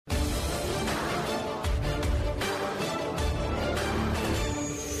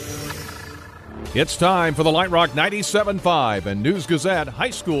It's time for the Lite Rock 97.5 and News Gazette High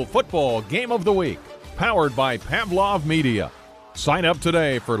School Football Game of the Week, powered by Pavlov Media. Sign up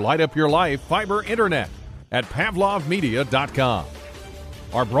today for Light Up Your Life Fiber Internet at pavlovmedia.com.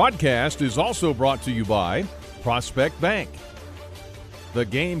 Our broadcast is also brought to you by Prospect Bank. The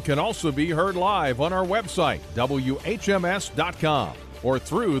game can also be heard live on our website, WHMS.com, or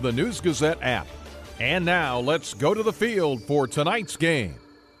through the News Gazette app. And now, let's go to the field for tonight's game.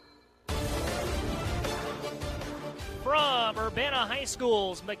 From Urbana High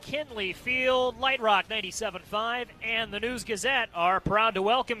School's McKinley Field, Lite Rock 97.5 and the News Gazette are proud to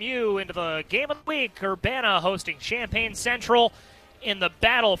welcome you into the Game of the Week. Urbana hosting Champaign Central in the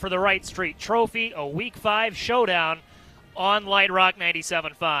battle for the Wright Street Trophy, a Week 5 showdown on Lite Rock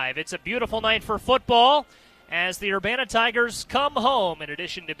 97.5. It's a beautiful night for football as the Urbana Tigers come home. In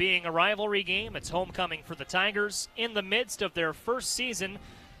addition to being a rivalry game, it's homecoming for the Tigers in the midst of their first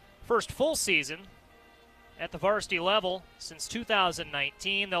full season at the varsity level since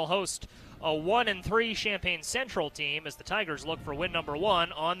 2019. They'll host a 1-3 Champaign Central team as the Tigers look for win number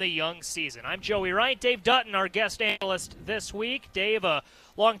 1 on the young season. I'm Joey Wright. Dave Dutton, our guest analyst this week. Dave, a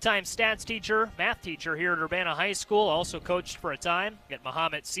longtime stats teacher, math teacher here at Urbana High School, also coached for a time at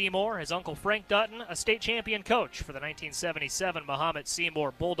Mahomet Seymour. His uncle Frank Dutton, a state champion coach for the 1977 Mahomet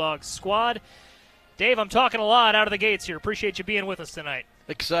Seymour Bulldogs squad. Dave, I'm talking a lot out of the gates here. Appreciate you being with us tonight.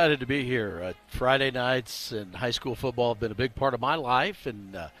 Excited to be here. Friday nights and high school football have been a big part of my life,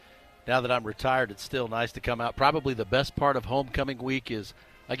 and now that I'm retired, it's still nice to come out. Probably the best part of homecoming week is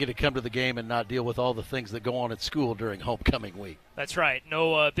I get to come to the game and not deal with all the things that go on at school during homecoming week. That's right.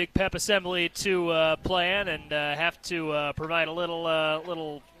 No big pep assembly to plan and have to provide a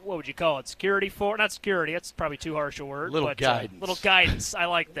little, what would you call it, security for? Not security, that's probably too harsh a word. Guidance. Little guidance, I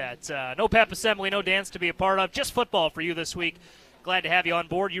like that. No pep assembly, no dance to be a part of, just football for you this week. Glad to have you on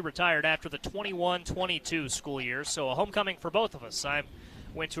board. You retired after the 21-22 school year, so a homecoming for both of us. I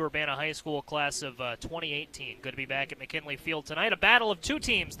went to Urbana High School class of 2018. Good to be back at McKinley Field tonight. A battle of two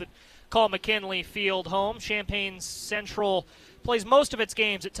teams that call McKinley Field home. Champaign Central plays most of its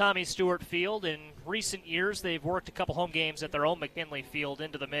games at Tommy Stewart Field. In recent years, they've worked a couple home games at their own McKinley Field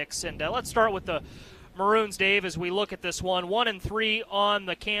into the mix. And let's start with the Maroons, Dave, as we look at this one. 1-3 on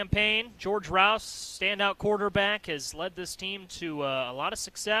the campaign. George Rouse, standout quarterback, has led this team to a lot of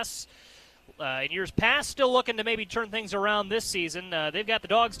success in years past. Still looking to maybe turn things around this season. They've got the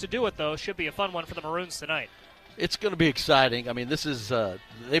dogs to do it, though. Should be a fun one for the Maroons tonight. It's going to be exciting. I mean, this is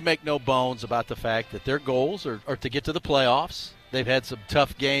they make no bones about the fact that their goals are to get to the playoffs. They've had some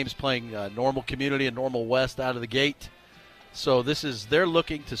tough games playing Normal Community and Normal West out of the gate. So they're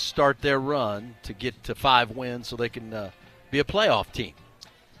looking to start their run to get to 5 wins so they can be a playoff team.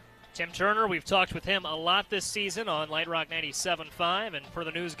 Tim Turner, we've talked with him a lot this season on Lite Rock 97.5, and for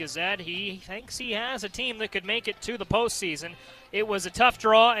the News Gazette, he thinks he has a team that could make it to the postseason. It was a tough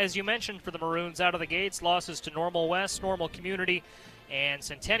draw, as you mentioned, for the Maroons out of the gates. Losses to Normal West, Normal Community, and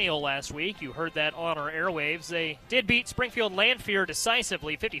Centennial last week. You heard that on our airwaves. They did beat Springfield Lanphier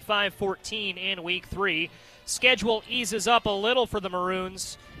decisively, 55-14 in Week 3. Schedule eases up a little for the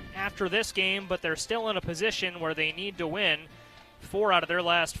Maroons after this game, but they're still in a position where they need to win 4 out of their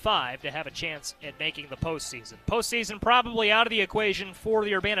last 5 to have a chance at making the postseason. Postseason probably out of the equation for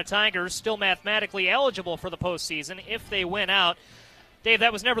the Urbana Tigers, still mathematically eligible for the postseason if they win out. Dave,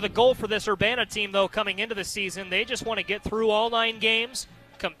 that was never the goal for this Urbana team, though, coming into the season. They just want to get through all 9 games,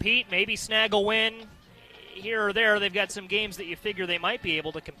 compete, maybe snag a win here or there. They've got some games that you figure they might be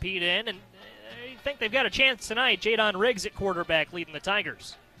able to compete in, and I think they've got a chance tonight. Jadon Riggs at quarterback leading the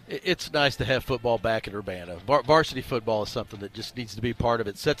Tigers. It's nice to have football back in Urbana. Varsity football is something that just needs to be part of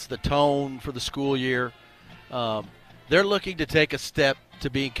it. Sets the tone for the school year. They're looking to take a step to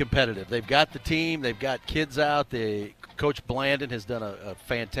being competitive. They've got the team. They've got kids out. Coach Blandon has done a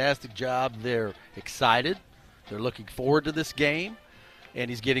fantastic job. They're excited. They're looking forward to this game, and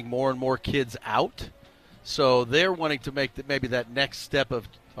he's getting more and more kids out. So they're wanting to make maybe that next step of,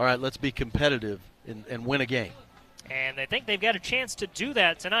 all right, let's be competitive and win a game. And they think they've got a chance to do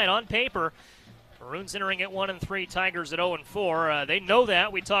that tonight on paper. Maroons entering at 1-3, Tigers at 0-4. They know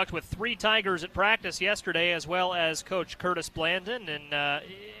that. We talked with 3 Tigers at practice yesterday, as well as Coach Curtis Blandon. And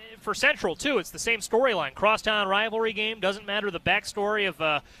for Central, too, it's the same storyline. Crosstown rivalry game. Doesn't matter the backstory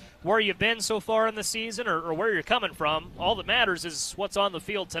of where you've been so far in the season or where you're coming from. All that matters is what's on the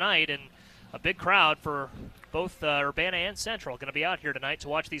field tonight. And a big crowd for both Urbana and Central going to be out here tonight to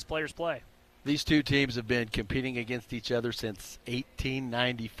watch these players play. These two teams have been competing against each other since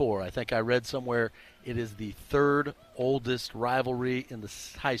 1894. I think I read somewhere it is the 3rd oldest rivalry in the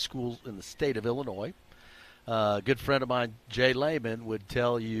high schools in the state of Illinois. A good friend of mine, Jay Lehman, would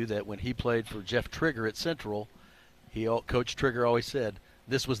tell you that when he played for Jeff Trigger at Central, Coach Trigger always said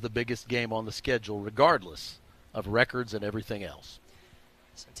this was the biggest game on the schedule regardless of records and everything else.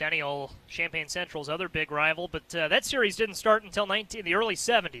 Centennial, Champaign Central's other big rival, but that series didn't start until the early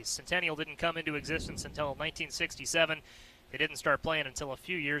 70s. Centennial didn't come into existence until 1967. They didn't start playing until a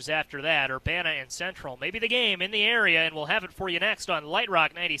few years after that. Urbana and Central, maybe the game in the area, and we'll have it for you next on Lite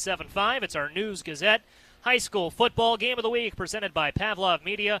Rock 97.5. It's our News Gazette High School Football Game of the Week presented by Pavlov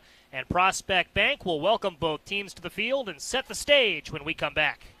Media and Prospect Bank. We'll welcome both teams to the field and set the stage when we come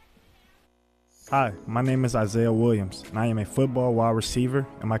back. Hi, my name is Isaiah Williams, and I am a football wide receiver,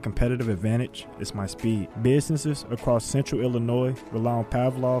 and my competitive advantage is my speed. Businesses across Central Illinois rely on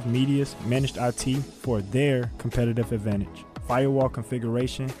Pavlov Media's managed IT for their competitive advantage. Firewall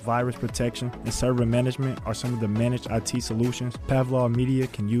configuration, virus protection, and server management are some of the managed IT solutions Pavlov Media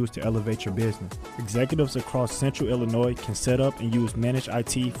can use to elevate your business. Executives across Central Illinois can set up and use managed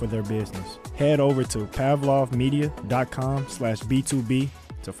IT for their business. Head over to pavlovmedia.com/B2B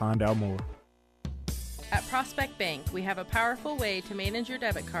to find out more. At Prospect Bank, we have a powerful way to manage your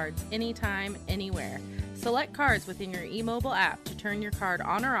debit cards anytime, anywhere. Select cards within your eMobile app to turn your card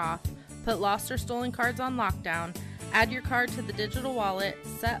on or off, put lost or stolen cards on lockdown, add your card to the digital wallet,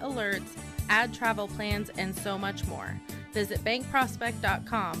 set alerts, add travel plans, and so much more. Visit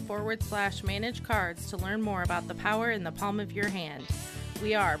bankprospect.com/manage cards to learn more about the power in the palm of your hand.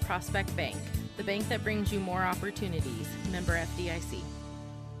 We are Prospect Bank, the bank that brings you more opportunities. Member FDIC.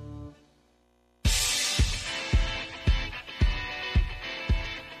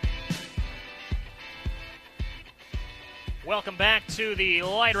 Welcome back to the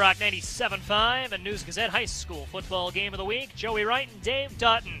Lite Rock 97.5 and News Gazette High School Football Game of the Week. Joey Wright and Dave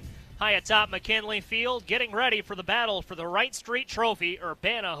Dutton high atop McKinley Field getting ready for the battle for the Wright Street Trophy.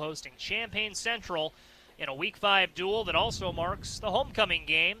 Urbana hosting Champaign Central in a Week 5 duel that also marks the homecoming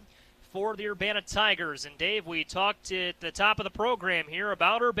game for the Urbana Tigers. And Dave, we talked at the top of the program here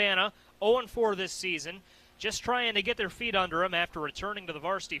about Urbana, 0-4 this season, just trying to get their feet under them after returning to the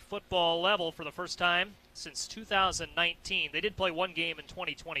varsity football level for the first time since 2019. They did play one game in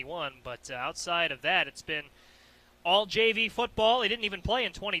 2021, but outside of that, it's been all JV football. They didn't even play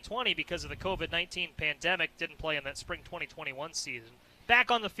in 2020 because of the COVID-19 pandemic. Didn't play in that spring 2021 season.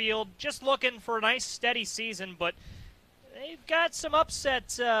 Back on the field, just looking for a nice, steady season, but they've got some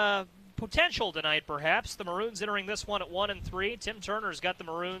upset potential tonight, perhaps. The Maroons entering this one at 1-3. Tim Turner's got the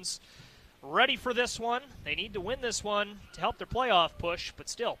Maroons ready for this one. They need to win this one to help their playoff push, but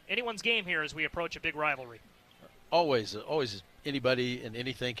still, anyone's game here as we approach a big rivalry. Always anybody and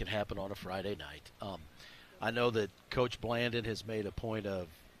anything can happen on a Friday night. I know that Coach Blandon has made a point of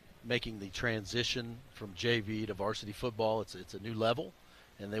making the transition from JV to varsity football. It's a new level,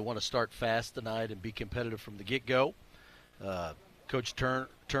 and they want to start fast tonight and be competitive from the get-go. Coach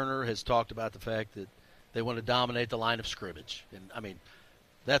Turner has talked about the fact that they want to dominate the line of scrimmage. And, I mean,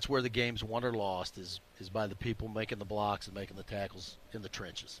 that's where the game's won or lost is by the people making the blocks and making the tackles in the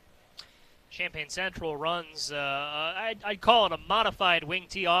trenches. Champaign Central runs, I'd call it a modified wing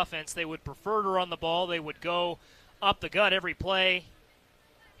T offense. They would prefer to run the ball. They would go up the gut every play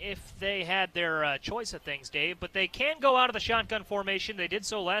if they had their choice of things, Dave. But they can go out of the shotgun formation. They did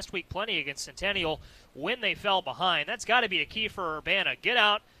so last week plenty against Centennial when they fell behind. That's got to be a key for Urbana. Get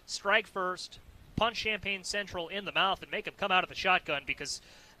out, strike first, punch Champaign Central in the mouth and make them come out of the shotgun, because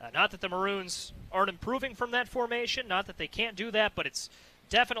not that the Maroons aren't improving from that formation, not that they can't do that, but it's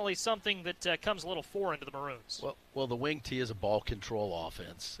definitely something that comes a little foreign to the Maroons. Well, the wing T is a ball control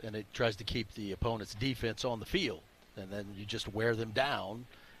offense, and it tries to keep the opponent's defense on the field, and then you just wear them down.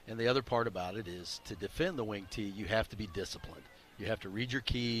 And the other part about it is to defend the wing T, you have to be disciplined. You have to read your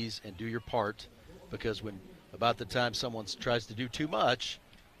keys and do your part, because when about the time someone tries to do too much,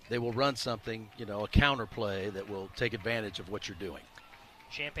 they will run something, a counter play that will take advantage of what you're doing.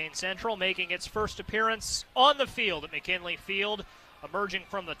 Champaign Central making its first appearance on the field at McKinley Field, emerging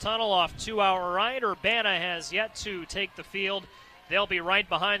from the tunnel off 2-hour right. Urbana has yet to take the field. They'll be right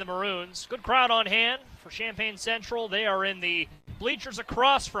behind the Maroons. Good crowd on hand for Champaign Central. They are in the bleachers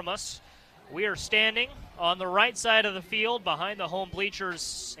across from us. We are standing on the right side of the field behind the home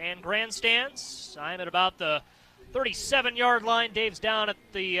bleachers and grandstands. I'm at about the 37-yard line. Dave's down at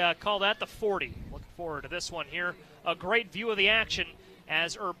the, call that the 40. Looking forward to this one here. A great view of the action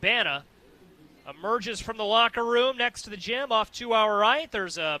as Urbana emerges from the locker room next to the gym off 2-hour right.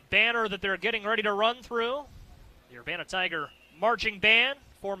 There's a banner that they're getting ready to run through. The Urbana Tiger marching band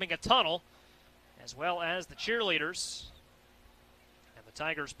forming a tunnel, as well as the cheerleaders. And the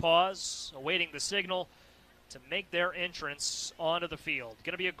Tigers pause, awaiting the signal to make their entrance onto the field.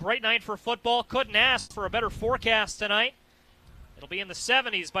 Going to be a great night for football. Couldn't ask for a better forecast tonight. It'll be in the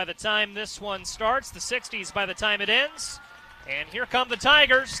 70s by the time this one starts, the 60s by the time it ends. And here come the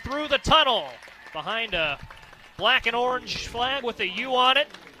Tigers through the tunnel behind a black and orange flag with a U on it.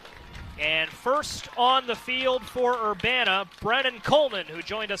 And first on the field for Urbana, Brennan Coleman, who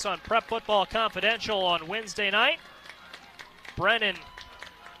joined us on Prep Football Confidential on Wednesday night. Brennan,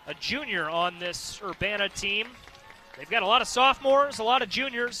 a junior on this Urbana team. They've got a lot of sophomores, a lot of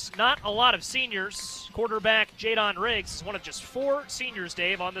juniors, not a lot of seniors. Quarterback Jadon Riggs is one of just 4 seniors,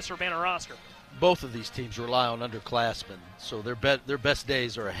 Dave, on this Urbana roster. Both of these teams rely on underclassmen, so their best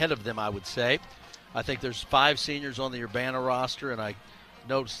days are ahead of them, I would say. I think there's 5 seniors on the Urbana roster, and I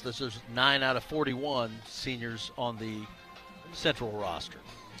noticed that there's 9 out of 41 seniors on the Central roster.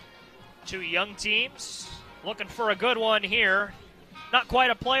 2 young teams looking for a good one here. Not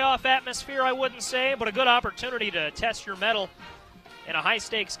quite a playoff atmosphere, I wouldn't say, but a good opportunity to test your mettle in a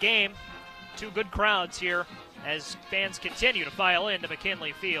high-stakes game. 2 good crowds here as fans continue to file into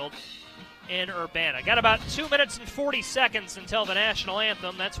McKinley Field in Urbana. Got about 2 minutes and 40 seconds until the national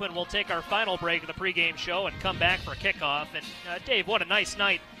anthem. That's when we'll take our final break of the pregame show and come back for kickoff. And Dave, what a nice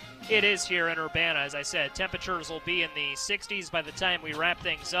night it is here in Urbana. As I said, temperatures will be in the 60s by the time we wrap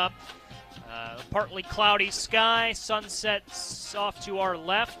things up. Partly cloudy sky, sunsets off to our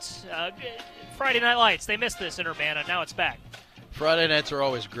left. Friday Night Lights, they missed this in Urbana. Now it's back. Friday nights are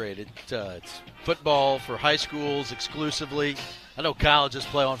always great. It's football for high schools exclusively. I know colleges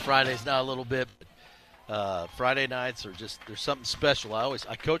play on Fridays now a little bit, but Friday nights are just, there's something special. I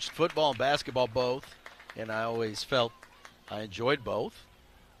coached football and basketball both, and I always felt I enjoyed both.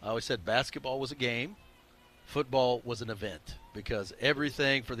 I always said basketball was a game, football was an event, because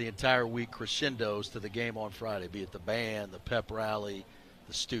everything for the entire week crescendos to the game on Friday, be it the band, the pep rally,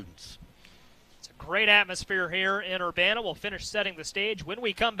 the students. It's a great atmosphere here in Urbana. We'll finish setting the stage when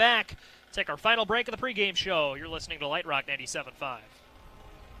we come back. Take our final break of the pregame show. You're listening to Lite Rock 97.5.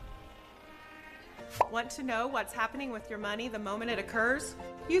 Want to know what's happening with your money the moment it occurs?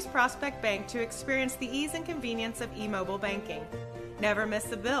 Use Prospect Bank to experience the ease and convenience of e-mobile banking. Never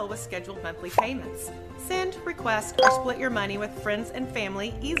miss a bill with scheduled monthly payments. Send, request, or split your money with friends and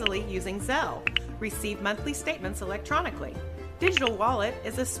family easily using Zelle. Receive monthly statements electronically. Digital Wallet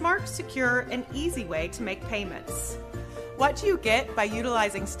is a smart, secure, and easy way to make payments. What do you get by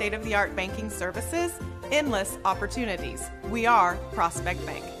utilizing state-of-the-art banking services? Endless opportunities. We are Prospect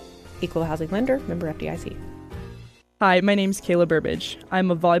Bank. Equal housing lender, member FDIC. Hi, my name's Kayla Burbage.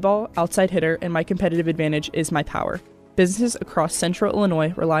 I'm a volleyball outside hitter, and my competitive advantage is my power. Businesses across Central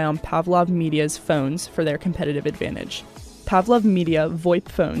Illinois rely on Pavlov Media's phones for their competitive advantage. Pavlov Media VoIP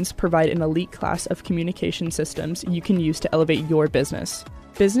phones provide an elite class of communication systems you can use to elevate your business.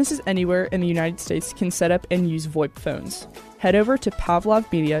 Businesses anywhere in the United States can set up and use VoIP phones. Head over to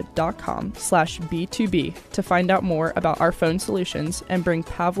pavlovmedia.com/B2B to find out more about our phone solutions and bring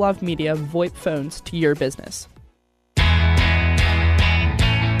Pavlov Media VoIP phones to your business.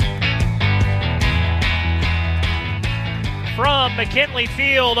 From McKinley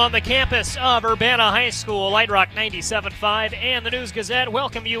Field on the campus of Urbana High School, Lite Rock 97.5 and the News Gazette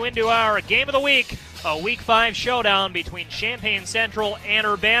welcome you into our Game of the Week, a Week 5 showdown between Champaign Central and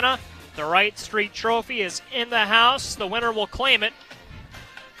Urbana. The Wright Street Trophy is in the house. The winner will claim it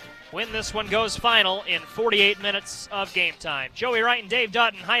when this one goes final in 48 minutes of game time. Joey Wright and Dave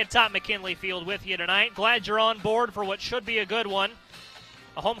Dutton high atop McKinley Field with you tonight. Glad you're on board for what should be a good one.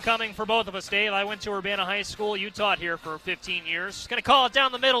 A homecoming for both of us, Dave. I went to Urbana High School. You taught here for 15 years. Going to call it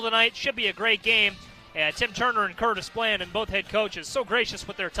down the middle tonight. Should be a great game. Tim Turner and Curtis Bland, and both head coaches, so gracious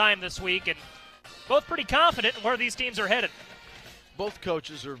with their time this week, and both pretty confident in where these teams are headed. Both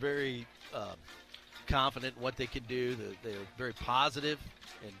coaches are very confident in what they can do. They're very positive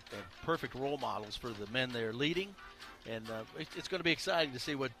and perfect role models for the men they're leading. And it's going to be exciting to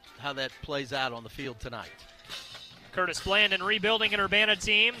see how that plays out on the field tonight. Curtis Blandon rebuilding an Urbana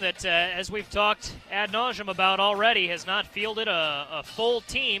team that, as we've talked ad nauseum about already, has not fielded a full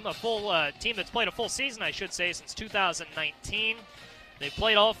team, team that's played a full season, I should say, since 2019. They've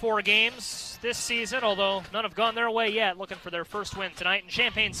played all 4 games this season, although none have gone their way yet, looking for their first win tonight. And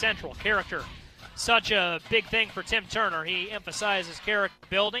Champaign Central, character, such a big thing for Tim Turner. He emphasizes character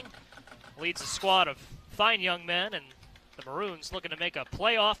building, leads a squad of fine young men, and the Maroons looking to make a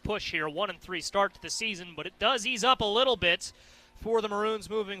playoff push here, 1-3 start to the season, but it does ease up a little bit for the Maroons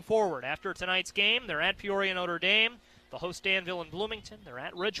moving forward. After tonight's game, they're at Peoria Notre Dame, the host Danville and Bloomington, they're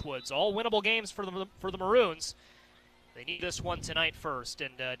at Ridgewoods, all winnable games for the Maroons. They need this one tonight first.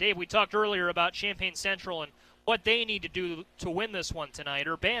 And, Dave, we talked earlier about Champaign Central and what they need to do to win this one tonight.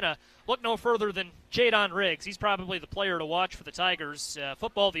 Urbana, look no further than Jadon Riggs. He's probably the player to watch for the Tigers.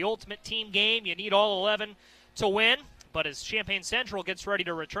 Football, the ultimate team game. You need all 11 to win. But as Champaign Central gets ready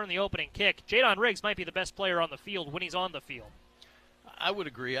to return the opening kick, Jadon Riggs might be the best player on the field when he's on the field. I would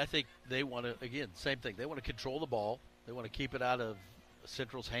agree. I think they want to, again, same thing. They want to control the ball. They want to keep it out of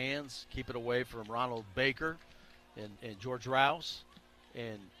Central's hands, keep it away from Ronald Baker and George Rouse,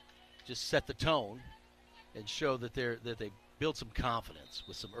 and just set the tone and show that they build some confidence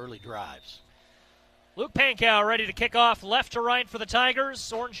with some early drives. Luke Pankow ready to kick off left to right for the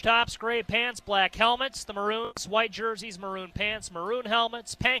Tigers. Orange tops, gray pants, black helmets. The Maroons, white jerseys, maroon pants, maroon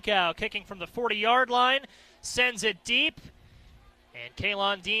helmets. Pankow kicking from the 40-yard line, sends it deep. And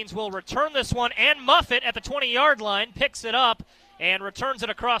Kaylon Deans will return this one and muff it at the 20-yard line, picks it up and returns it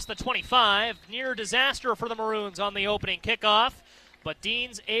across the 25. Near disaster for the Maroons on the opening kickoff. But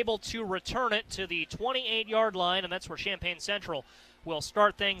Dean's able to return it to the 28-yard line, and that's where Champaign Central will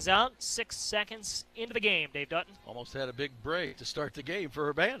start things out. 6 seconds into the game, Dave Dutton. Almost had a big break to start the game for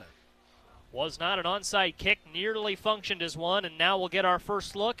Urbana. Was not an onside kick, nearly functioned as one, and now we'll get our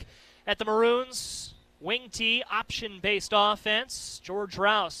first look at the Maroons' wing tee option-based offense. George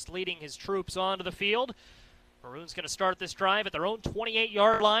Rouse leading his troops onto the field. Maroons going to start this drive at their own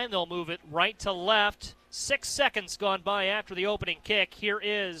 28-yard line. They'll move it right to left. 6 seconds gone by after the opening kick. Here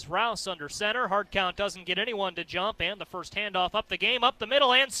is Rouse under center. Hard count doesn't get anyone to jump, and the first handoff up the game, up the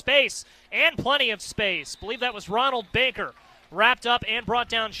middle, and space, and plenty of space. Believe that was Ronald Baker. Wrapped up and brought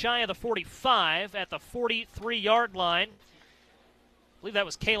down shy of the 45 at the 43-yard line. I believe that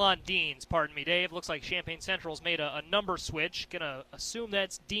was Kaylon Deans, pardon me, Dave. Looks like Champaign Central's made a number switch. Gonna assume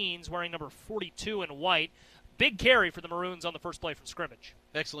that's Deans wearing number 42 in white. Big carry for the Maroons on the first play from scrimmage.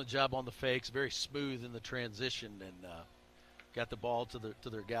 Excellent job on the fakes, very smooth in the transition, and got the ball to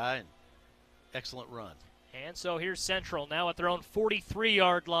their guy, and excellent run. And so here's Central now at their own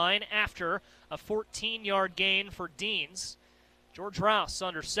 43-yard line after a 14-yard gain for Deans. George Rouse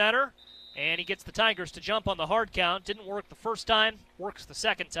under center, and he gets the Tigers to jump on the hard count. Didn't work the first time, works the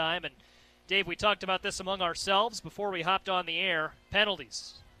second time. And Dave, we talked about this among ourselves before we hopped on the air.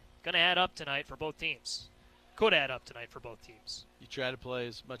 Penalties going to add up tonight for both teams. Could add up tonight for both teams. You try to play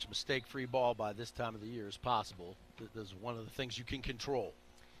as much mistake-free ball by this time of the year as possible. That's one of the things you can control.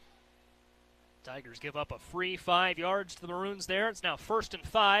 Tigers give up a free 5 yards to the Maroons there. It's now 1st and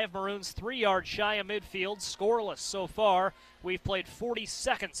 5. Maroons 3 yards shy of midfield, scoreless so far. We've played 40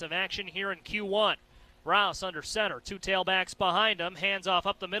 seconds of action here in Q1. Rouse under center, 2 tailbacks behind him. Hands off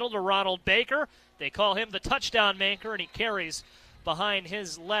up the middle to Ronald Baker. They call him the touchdown maker, and he carries behind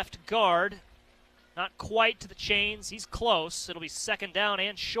his left guard. Not quite to the chains. He's close. It'll be 2nd down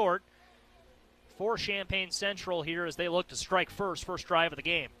and short for Champaign Central here as they look to strike first drive of the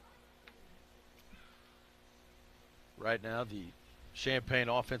game. Right now, the Champaign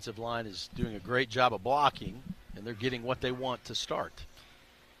offensive line is doing a great job of blocking, and they're getting what they want to start.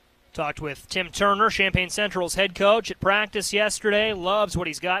 Talked with Tim Turner, Champaign Central's head coach, at practice yesterday. Loves what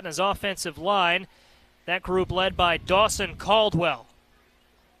he's got in his offensive line. That group led by Dawson Caldwell.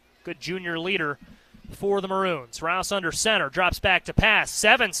 Good junior leader for the Maroons. Rouse under center, drops back to pass.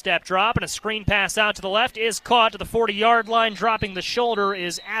 7-step drop, and a screen pass out to the left is caught to the 40-yard line. Dropping the shoulder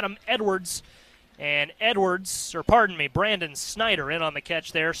is Adam Edwards. And Brandon Snyder in on the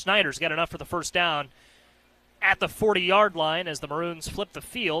catch there. Snyder's got enough for the first down at the 40-yard line as the Maroons flip the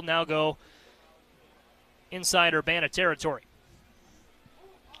field, now go inside Urbana territory.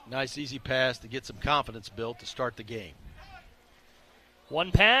 Nice easy pass to get some confidence built to start the game.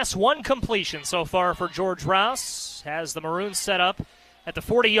 1 pass, 1 completion so far for George Rouse. Has the Maroons set up at the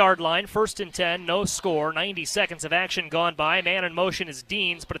 40-yard line. 1st and 10, no score. 90 seconds of action gone by. Man in motion is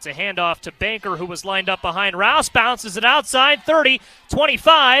Deans, but it's a handoff to Baker, who was lined up behind Rouse. Bounces it outside, 30,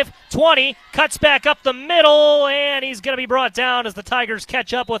 25, 20. Cuts back up the middle, and he's going to be brought down as the Tigers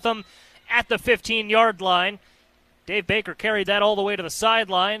catch up with him at the 15-yard line. Dave Baker carried that all the way to the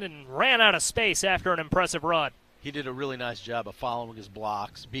sideline and ran out of space after an impressive run. He did a really nice job of following his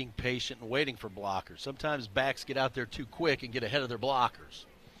blocks, being patient and waiting for blockers. Sometimes backs get out there too quick and get ahead of their blockers.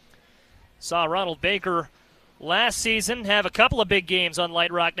 Saw Ronald Baker last season have a couple of big games on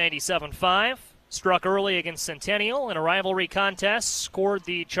Lite Rock 97.5. Struck early against Centennial in a rivalry contest. Scored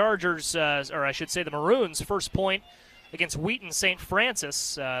the the Maroons' first point against Wheaton St.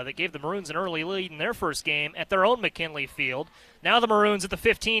 Francis that gave the Maroons an early lead in their first game at their own McKinley Field. Now the Maroons at the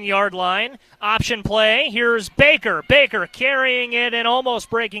 15-yard line. Option play. Here's Baker. Baker carrying it and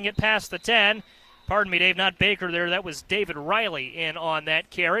almost breaking it past the 10. Pardon me, Dave, not Baker there. That was David Riley in on that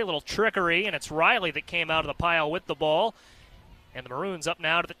carry. A little trickery, and it's Riley that came out of the pile with the ball. And the Maroons up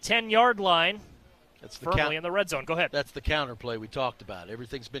now to the 10-yard line. That's firmly in the red zone. Go ahead. That's the counter play we talked about.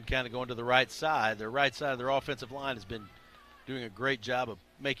 Everything's been kind of going to the right side. Their right side of their offensive line has been doing a great job of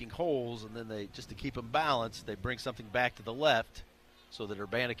making holes, and then they, just to keep them balanced, they bring something back to the left so that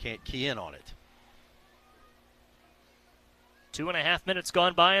Urbana can't key in on it. 2.5 minutes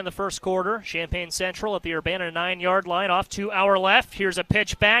gone by in the first quarter. Champaign Central at the Urbana 9-yard line, off to our left. Here's a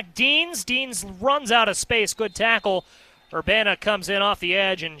pitch back. Deans runs out of space. Good tackle. Urbana comes in off the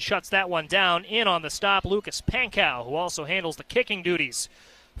edge and shuts that one down. In on the stop, Lucas Pankow, who also handles the kicking duties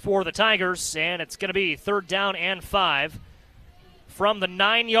for the Tigers. And it's going to be 3rd down and 5 from the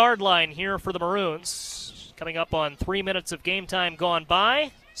 9-yard line here for the Maroons. Coming up on 3 minutes of game time gone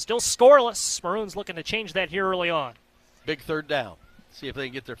by. Still scoreless. Maroons looking to change that here early on. Big 3rd down. See if they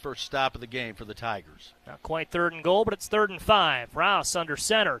can get their first stop of the game for the Tigers. Not quite 3rd and goal, but it's 3rd and 5. Rouse under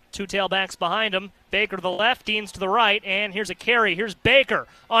center. 2 tailbacks behind him. Baker to the left, Deans to the right, and here's a carry. Here's Baker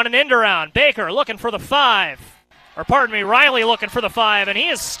on an end around. Baker looking for the 5. Or pardon me, Riley looking for the 5, and he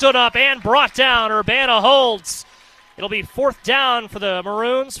is stood up and brought down. Urbana holds. It'll be 4th down for the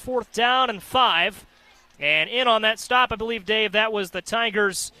Maroons, 4th down and 5. And in on that stop, I believe, Dave, that was the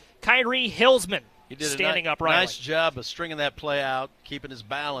Tigers' Kyrie Hillsman. He did standing a upright. Nice job of stringing that play out, keeping his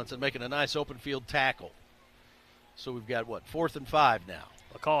balance, and making a nice open field tackle. So we've got, 4th and 5 now.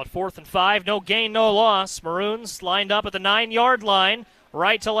 We'll call it 4th and 5. No gain, no loss. Maroons lined up at the 9-yard line.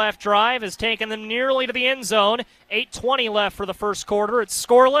 Right to left drive has taken them nearly to the end zone. 8:20 left for the first quarter. It's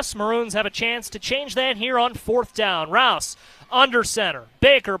scoreless. Maroons have a chance to change that here on 4th down. Rouse under center.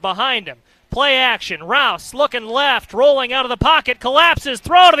 Baker behind him. Play action. Rouse looking left, rolling out of the pocket, collapses,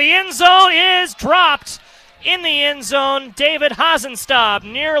 throw to the end zone is dropped in the end zone. David Hasenstab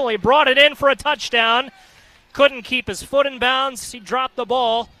nearly brought it in for a touchdown. Couldn't keep his foot in bounds. He dropped the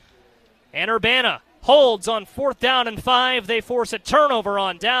ball. And Urbana holds on 4th down and 5. They force a turnover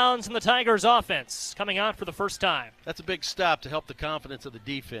on downs, and the Tigers offense coming out for the first time. That's a big stop to help the confidence of the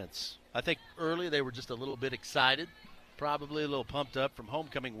defense. I think early they were just a little bit excited, probably a little pumped up from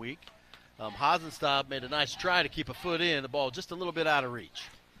homecoming week. Hasenstab made a nice try to keep a foot in, the ball just a little bit out of reach.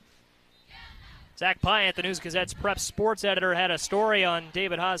 Zach Pyatt, the News Gazette's prep sports editor, had a story on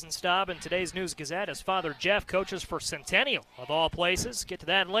David Hasenstab in today's News Gazette. His father, Jeff, coaches for Centennial, of all places. Get to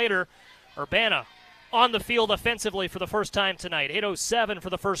that later. Urbana on the field offensively for the first time tonight. 8:07 for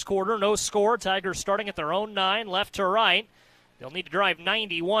the first quarter, no score. Tigers starting at their own 9, left to right. They'll need to drive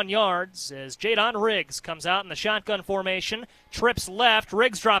 91 yards as Jadon Riggs comes out in the shotgun formation, trips left,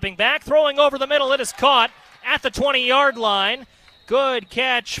 Riggs dropping back, throwing over the middle. It is caught at the 20-yard line. Good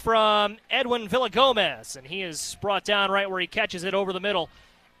catch from Edwin Villagomez, and he is brought down right where he catches it over the middle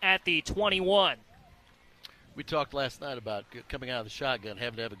at the 21. We talked last night about coming out of the shotgun,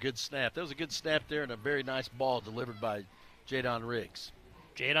 having to have a good snap. That was a good snap there and a very nice ball delivered by Jadon Riggs.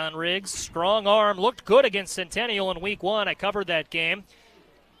 Jadon Riggs, strong arm, looked good against Centennial in week 1. I covered that game.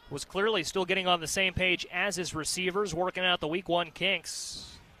 Was clearly still getting on the same page as his receivers, working out the week 1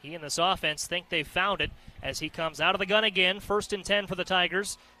 kinks. He and this offense think they've found it as he comes out of the gun again. 1st and 10 for the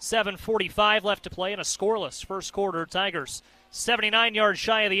Tigers. 7:45 left to play in a scoreless first quarter. Tigers 79 yards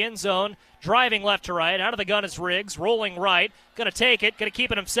shy of the end zone. Driving left to right. Out of the gun is Riggs. Rolling right. Going to take it. Going to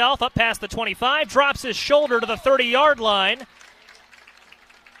keep it himself. Up past the 25. Drops his shoulder to the 30-yard line.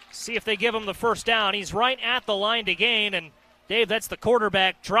 See if they give him the first down. He's right at the line to gain. And, Dave, that's the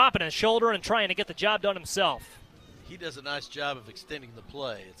quarterback dropping his shoulder and trying to get the job done himself. He does a nice job of extending the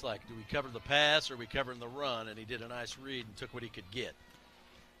play. It's like, do we cover the pass or are we covering the run? And he did a nice read and took what he could get.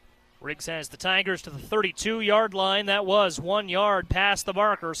 Riggs has the Tigers to the 32-yard line. That was 1 yard past the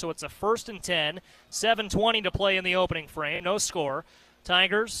marker, so it's a 1st and 10. 7:20 to play in the opening frame. No score.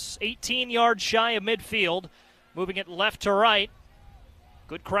 Tigers 18 yards shy of midfield, moving it left to right.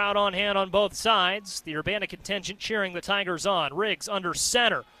 Good crowd on hand on both sides. The Urbana contingent cheering the Tigers on. Riggs under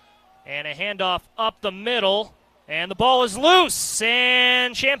center. And a handoff up the middle. And the ball is loose.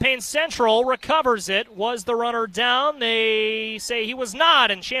 And Champaign Central recovers it. Was the runner down? They say he was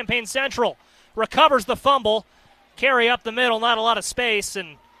not. And Champaign Central recovers the fumble. Carry up the middle. Not a lot of space.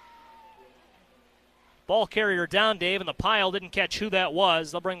 And ball carrier down, Dave. And the pile didn't catch who that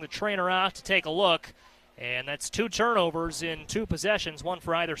was. They'll bring the trainer out to take a look. And that's 2 turnovers in 2 possessions, 1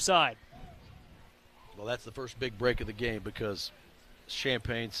 for either side. Well, that's the first big break of the game because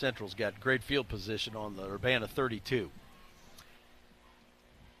Champaign Central's got great field position on the Urbana 32.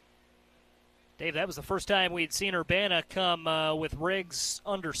 Dave, that was the first time we'd seen Urbana come with Riggs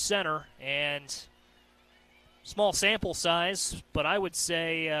under center, and Small sample size, but I would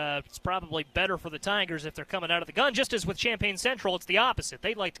say it's probably better for the Tigers if they're coming out of the gun. Just as with Champaign Central, it's the opposite.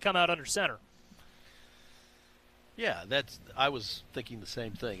 They'd like to come out under center. Yeah, I was thinking the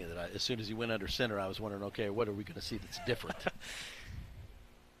same thing. That as soon as he went under center, I was wondering, okay, what are we going to see that's different?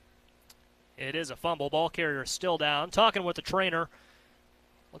 It is a fumble. Ball carrier still down. Talking with the trainer.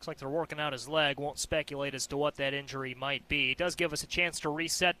 Looks like they're working out his leg. Won't speculate as to what that injury might be. It does give us a chance to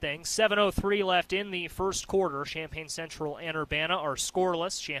reset things. 7:03 left in the first quarter. Champaign Central and Urbana are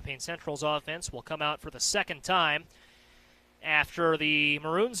scoreless. Champaign Central's offense will come out for the second time after the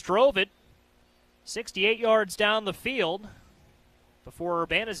Maroons drove it 68 yards down the field before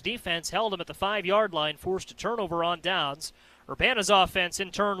Urbana's defense held him at the 5-yard line, forced a turnover on downs. Urbana's offense,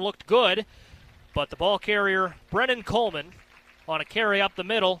 in turn, looked good, but the ball carrier, Brennan Coleman, on a carry up the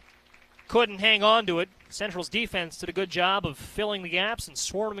middle, couldn't hang on to it. Central's defense did a good job of filling the gaps and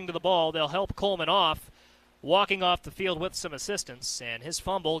swarming to the ball. They'll help Coleman off, walking off the field with some assistance, and his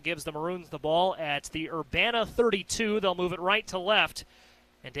fumble gives the Maroons the ball at the Urbana 32. They'll move it right to left,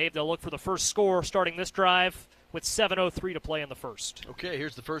 and Dave, they'll look for the first score starting this drive with 7:03 to play in the first. Okay,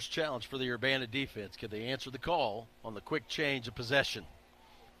 here's the first challenge for the Urbana defense. Can they answer the call on the quick change of possession?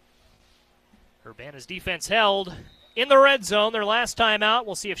 Urbana's defense held in the red zone their last time out.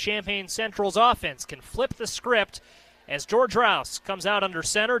 We'll see if Champaign Central's offense can flip the script as George Rouse comes out under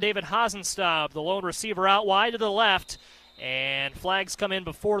center. David Hasenstab, the lone receiver, out wide to the left, and flags come in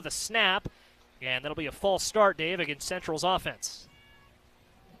before the snap, and that'll be a false start, Dave, against Central's offense.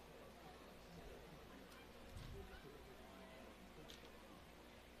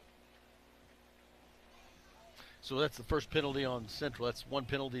 So that's the first penalty on Central. That's one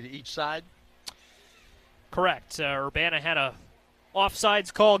penalty to each side? Correct. Urbana had a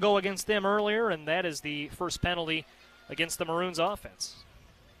offsides call go against them earlier, and that is the first penalty against the Maroons offense.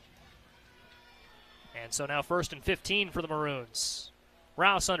 And so now 1st and 15 for the Maroons.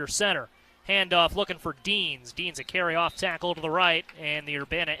 Rouse under center. Handoff looking for Deans. Deans a carry-off tackle to the right, and the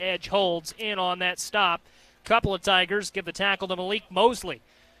Urbana edge holds in on that stop. Couple of Tigers give the tackle to Malik Mosley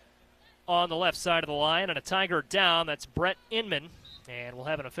on the left side of the line, and a Tiger down. That's Brett Inman, and we'll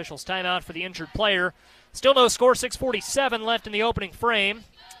have an official's timeout for the injured player. Still no score, 6:47 left in the opening frame.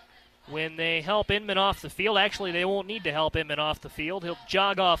 When they help Inman off the field, actually they won't need to help Inman off the field. He'll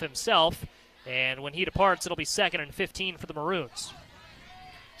jog off himself, and when he departs, it'll be 2nd and 15 for the Maroons.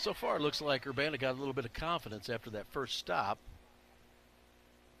 So far, it looks like Urbana got a little bit of confidence after that first stop.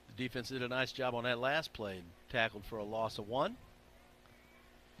 The defense did a nice job on that last play and tackled for a loss of 1.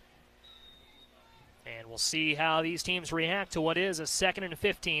 And we'll see how these teams react to what is a 2nd and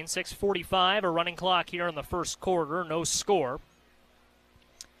 15, 6:45, a running clock here in the first quarter, no score.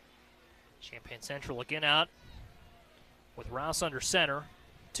 Champaign Central again out with Rouse under center,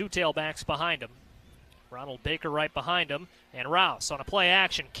 2 tailbacks behind him. Ronald Baker right behind him, and Rouse on a play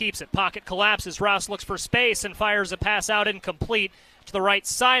action keeps it. Pocket collapses. Rouse looks for space and fires a pass out incomplete to the right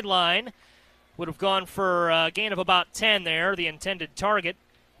sideline. Would have gone for a gain of about 10 there. The intended target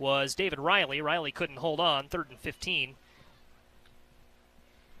was David Riley. Riley couldn't hold on. 3rd and 15.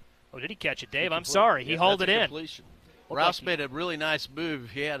 Oh, did he catch it, Dave? I'm sorry. He hauled it in. Completion. Rouse made a really nice move.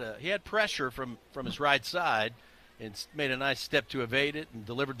 He had pressure from his right side and made a nice step to evade it and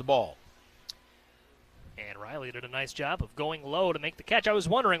delivered the ball. And Riley did a nice job of going low to make the catch. I was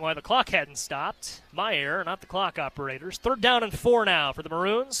wondering why the clock hadn't stopped. My error, not the clock operators. 3rd down and 4 now for the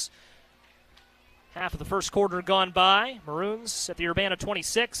Maroons. Half of the first quarter gone by. Maroons at the Urbana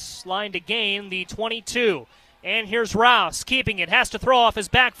 26, line to gain the 22. And here's Rouse keeping it. Has to throw off his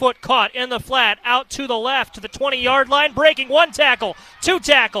back foot. Caught in the flat. Out to the left to the 20-yard line. Breaking 1 tackle. 2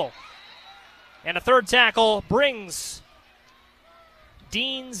 tackle. And a 3rd tackle brings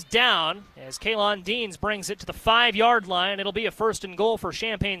Deans down as Kaylon Deans brings it to the 5-yard line. It'll be a 1st and goal for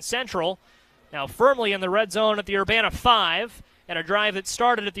Champaign Central. Now firmly in the red zone at the Urbana 5. And a drive that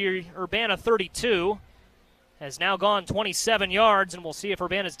started at the Urbana 32 has now gone 27 yards, and we'll see if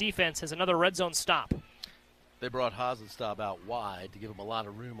Urbana's defense has another red zone stop. They brought Hasenstab out wide to give him a lot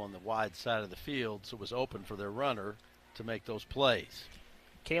of room on the wide side of the field, so it was open for their runner to make those plays.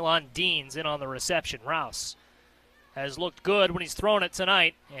 Kaylon Deans in on the reception. Rouse has looked good when he's thrown it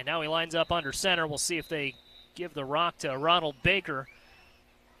tonight, and now he lines up under center. We'll see if they give the rock to Ronald Baker,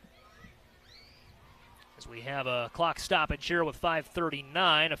 as we have a clock stoppage here with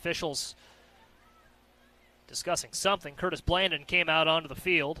 5:39. Officials discussing something. Curtis Blandon came out onto the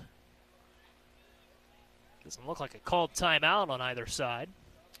field. Doesn't look like a called timeout on either side.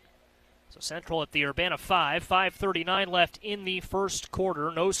 So Central at the Urbana 5. 5:39 left in the first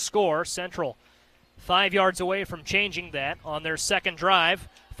quarter. No score. Central 5 yards away from changing that on their second drive.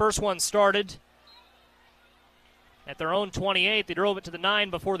 First one started at their own 28. They drove it to the 9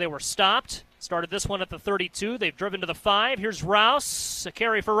 before they were stopped. Started this one at the 32. They've driven to the 5. Here's Rouse. A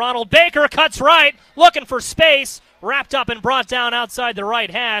carry for Ronald Baker. Cuts right. Looking for space. Wrapped up and brought down outside the right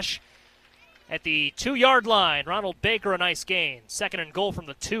hash at the 2-yard line. Ronald Baker, a nice gain. 2nd and goal from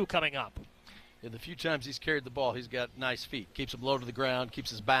the 2 coming up. In the few times he's carried the ball, he's got nice feet. Keeps him low to the ground,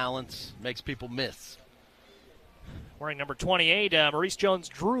 keeps his balance, makes people miss. Wearing number 28, Maurice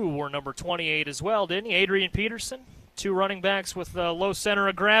Jones-Drew wore number 28 as well, didn't he? Adrian Peterson, 2 running backs with low center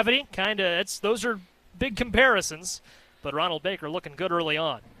of gravity. Those are big comparisons, but Ronald Baker looking good early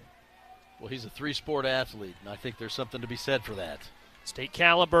on. Well, he's a 3-sport athlete, and I think there's something to be said for that. State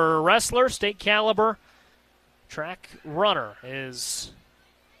caliber wrestler, state caliber track runner is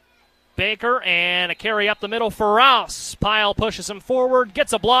Baker, and a carry up the middle for Rouse. Pyle pushes him forward,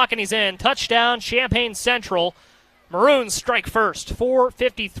 gets a block, and he's in. Touchdown, Champaign Central. Maroons strike first.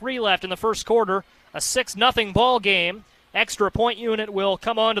 4:53 left in the first quarter. A 6-0 ball game. Extra point unit will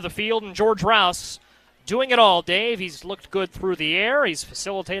come onto the field, and George Rouse doing it all, Dave. He's looked good through the air. He's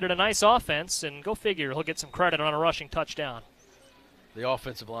facilitated a nice offense, and go figure, he'll get some credit on a rushing touchdown. The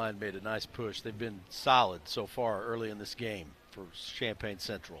offensive line made a nice push. They've been solid so far early in this game for Champaign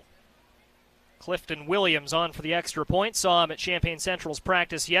Central. Clifton Williams on for the extra point. Saw him at Champaign Central's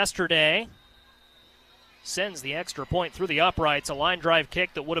practice yesterday. Sends the extra point through the uprights. A line drive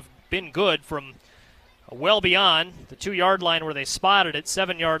kick that would have been good from well beyond the 2-yard line where they spotted it,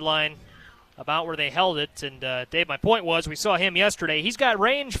 7-yard line about where they held it. And, Dave, my point was we saw him yesterday. He's got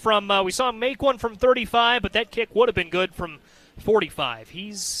range from, we saw him make one from 35, but that kick would have been good from 45.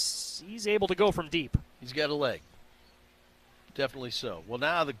 He's able to go from deep. He's got a leg. Definitely so. Well,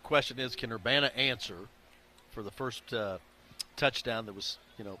 now the question is, can Urbana answer for the first touchdown that was,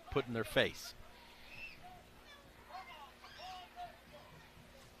 put in their face?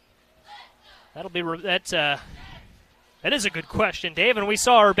 That is a good question, Dave. And we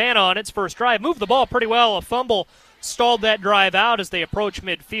saw Urbana on its first drive move the ball pretty well. A fumble stalled that drive out as they approached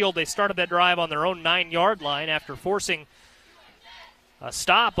midfield. They started that drive on their own 9-yard line after forcing a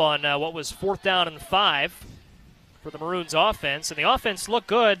stop on what was 4th down and 5 for the Maroons offense. And the offense looked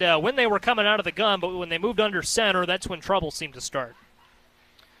good when they were coming out of the gun, but when they moved under center, that's when trouble seemed to start.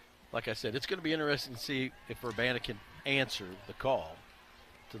 Like I said, it's going to be interesting to see if Urbana can answer the call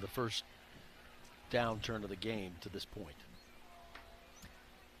to the first downturn of the game to this point.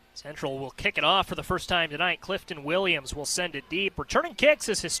 Central will kick it off for the first time tonight. Clifton Williams will send it deep. Returning kicks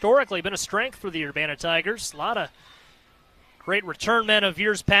has historically been a strength for the Urbana Tigers. A lot of great return men of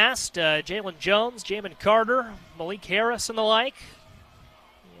years past. Jalen Jones, Jamin Carter, Malik Harris, and the like.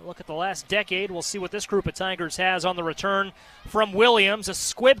 You look at the last decade, we'll see what this group of Tigers has on the return from Williams. A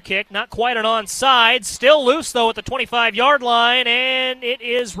squib kick, not quite an onside. Still loose, though, at the 25-yard line, and it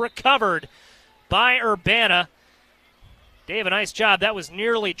is recovered by Urbana. Dave, a nice job. That was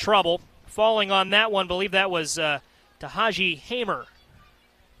nearly trouble. Falling on that one, believe that was Tahaji Hamer,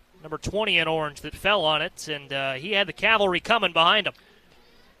 number 20 in orange, that fell on it, and he had the cavalry coming behind him.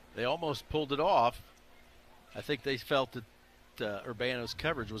 They almost pulled it off. I think they felt that Urbana's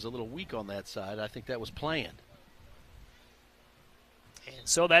coverage was a little weak on that side. I think that was planned. And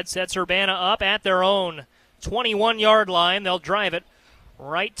so that sets Urbana up at their own 21-yard line. They'll drive it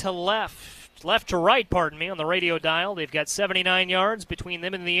right to left to right, on the radio dial. They've got 79 yards between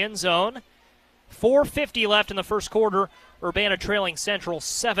them and the end zone. 4:50 left in the first quarter. Urbana trailing Central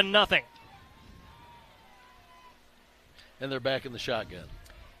 7-0. And they're back in the shotgun.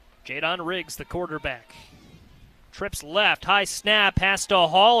 Jadon Riggs, the quarterback. Trips left, high snap, has to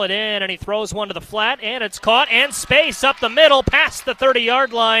haul it in, and he throws one to the flat, and it's caught, and space up the middle, past the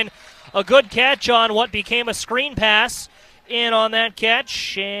 30-yard line. A good catch on what became a screen pass. In on that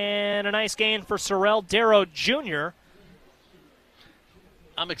catch, and a nice gain for Sorrell Darrow Jr.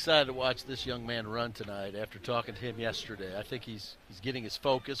 I'm excited to watch this young man run tonight after talking to him yesterday. I think he's getting his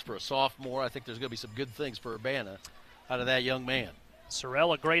focus for a sophomore. I think there's going to be some good things for Urbana out of that young man.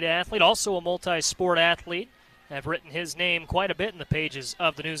 Sorrell, a great athlete, also a multi-sport athlete. I've written his name quite a bit in the pages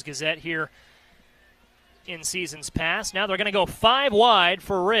of the News-Gazette here in seasons past. Now they're going to go 5 wide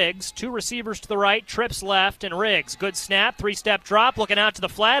for Riggs. 2 receivers to the right, Trips left, and Riggs. Good snap, 3-step drop, looking out to the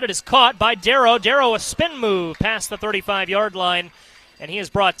flat. It is caught by Darrow. Darrow, a spin move past the 35-yard line, and he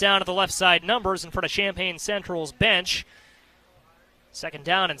is brought down to the left side numbers in front of Champaign Central's bench. 2nd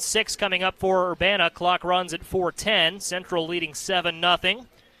down and 6 coming up for Urbana. Clock runs at 4:10. Central leading 7-0.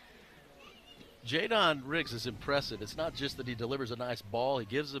 Jadon Riggs is impressive. It's not just that he delivers a nice ball. He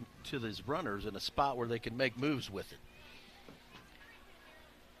gives them to his runners in a spot where they can make moves with it.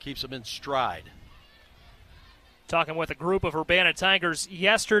 Keeps them in stride. Talking with a group of Urbana Tigers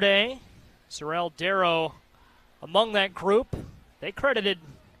yesterday. Sorrell Darrow Among that group, they credited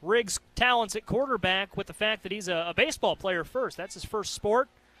Riggs' talents at quarterback with the fact that he's a baseball player first. That's his first sport.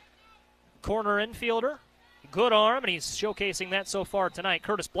 Corner infielder, good arm, and he's showcasing that so far tonight.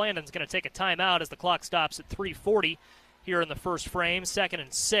 Curtis Blandon's going to take a timeout as the clock stops at 3:40 here in the first frame, 2nd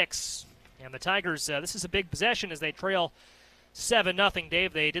and 6. And the Tigers, this is a big possession as they trail 7-0,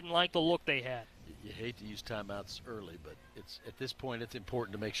 Dave. They didn't like the look they had. You hate to use timeouts early, but at this point it's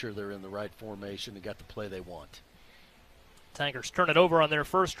important to make sure they're in the right formation and got the play they want. Tigers turn it over on their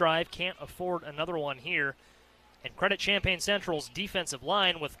first drive. Can't afford another one here. And credit Champaign Central's defensive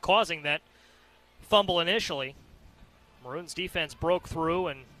line with causing that fumble initially. Maroons defense broke through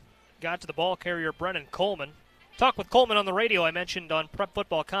and got to the ball carrier, Brennan Coleman. Talked with Coleman on the radio I mentioned on Prep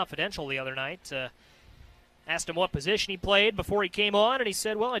Football Confidential the other night. Asked him what position he played before he came on, and he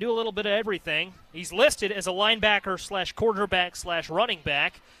said, well, I do a little bit of everything. He's listed as a linebacker / quarterback / running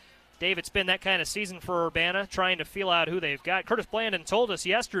back. Dave, it's been that kind of season for Urbana, trying to feel out who they've got. Curtis Blandon told us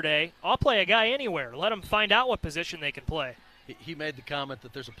yesterday, I'll play a guy anywhere. Let them find out what position they can play. He made the comment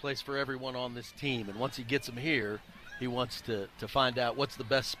that there's a place for everyone on this team, and once he gets them here, he wants to find out what's the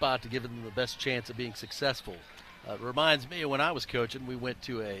best spot to give them the best chance of being successful. It reminds me of when I was coaching, we went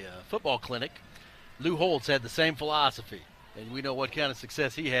to a football clinic. Lou Holtz had the same philosophy, and we know what kind of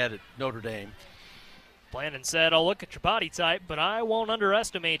success he had at Notre Dame. Blandon said, I'll look at your body type, but I won't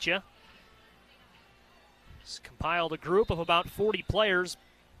underestimate you. He's compiled a group of about 40 players,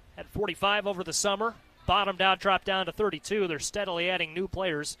 had 45 over the summer, bottomed out, dropped down to 32. They're steadily adding new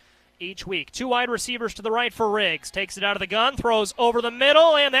players each week. 2 wide receivers to the right for Riggs. Takes it out of the gun, throws over the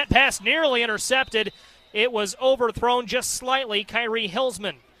middle, and that pass nearly intercepted. It was overthrown just slightly. Kyrie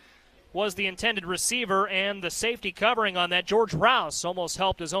Hillsman was the intended receiver, and the safety covering on that, George Rouse, almost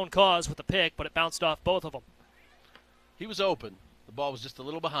helped his own cause with the pick, but it bounced off both of them. He was open. The ball was just a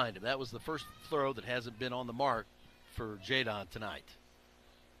little behind him. That was the first throw that hasn't been on the mark for Jadon tonight.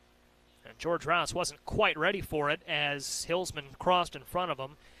 And George Rouse wasn't quite ready for it as Hillsman crossed in front of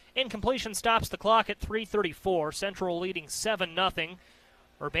him. Incompletion stops the clock at 3:34. Central leading 7-0.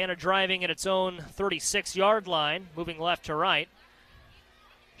 Urbana driving at its own 36-yard line, moving left to right.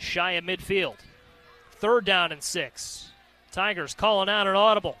 Shy of midfield. 3rd down and 6. Tigers calling out an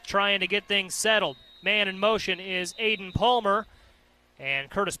audible, trying to get things settled. Man in motion is Aiden Palmer, and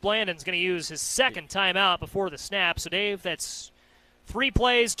Curtis Blandon's going to use his second timeout before the snap. So, Dave, that's 3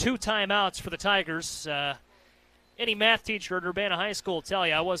 plays, 2 timeouts for the Tigers. Any math teacher at Urbana High School will tell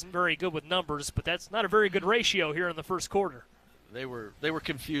you I wasn't very good with numbers, but that's not a very good ratio here in the first quarter. They were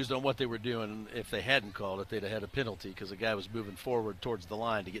confused on what they were doing. If they hadn't called it, they'd have had a penalty because the guy was moving forward towards the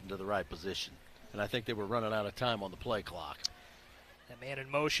line to get into the right position. And I think they were running out of time on the play clock. That man in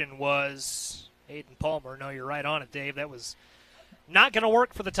motion was Aiden Palmer. No, you're right on it, Dave. That was not going to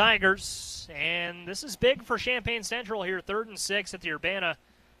work for the Tigers. And this is big for Champaign Central here, 3rd and 6 at the Urbana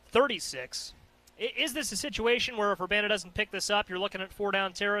 36. Is this a situation where if Urbana doesn't pick this up, you're looking at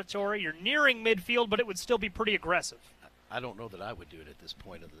 4-down territory? You're nearing midfield, but it would still be pretty aggressive. I don't know that I would do it at this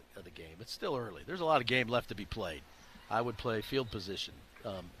point of the game. It's still early. There's a lot of game left to be played. I would play field position.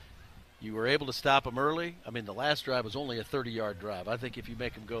 You were able to stop them early. I mean, the last drive was only a 30-yard drive. I think if you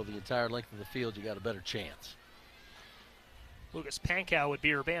make them go the entire length of the field, you got a better chance. Lucas Pankow would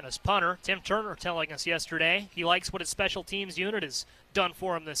be Urbana's punter. Tim Turner telling us yesterday he likes what his special teams unit has done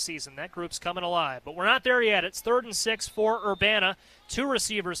for him this season. That group's coming alive. But we're not there yet. It's 3rd and 6 for Urbana. 2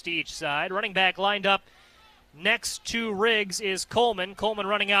 receivers to each side. Running back lined up next to Riggs is Coleman. Coleman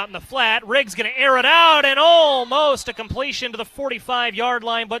running out in the flat. Riggs going to air it out, and almost a completion to the 45-yard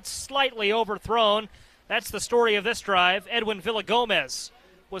line, but slightly overthrown. That's the story of this drive. Edwin Villagomez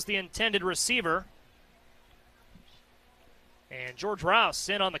was the intended receiver. And George Rouse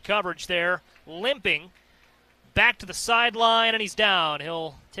in on the coverage there, limping back to the sideline, and he's down.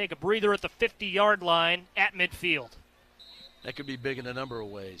 He'll take a breather at the 50-yard line at midfield. That could be big in a number of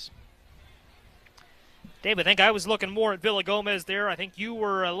ways. Dave, I think I was looking more at Villagomez there. I think you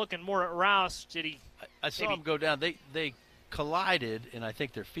were looking more at Rouse. Did he? I saw him go down. They collided, and I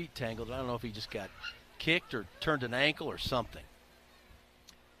think their feet tangled. I don't know if he just got kicked or turned an ankle or something.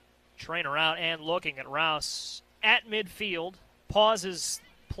 Trainer out and looking at Rouse at midfield. Pauses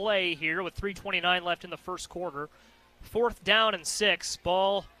play here with 3:29 left in the first quarter. 4th down and 6.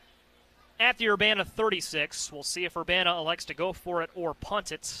 Ball at the Urbana 36. We'll see if Urbana elects to go for it or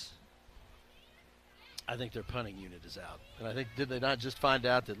punt it. I think their punting unit is out. And I think, did they not just find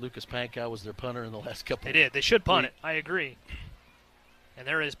out that Lucas Pankow was their punter in the last couple They did. They should punt it. I agree. And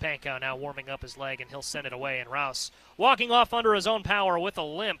there is Pankow now warming up his leg, and he'll send it away. And Rouse walking off under his own power with a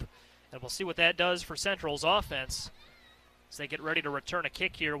limp. And we'll see what that does for Central's offense. as they get ready to return a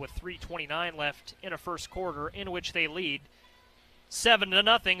kick here with 3:29 left in a first quarter in which they lead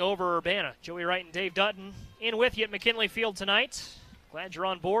 7-0 over Urbana. Joey Wright and Dave Dutton in with you at McKinley Field tonight. Glad you're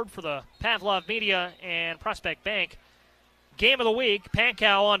on board for the Pavlov Media and Prospect Bank Game of the Week.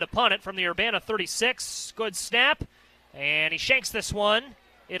 Pankow on to punt it from the Urbana 36. Good snap, and he shanks this one.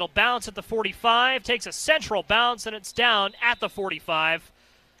 It'll bounce at the 45, takes a central bounce, and it's down at the 45.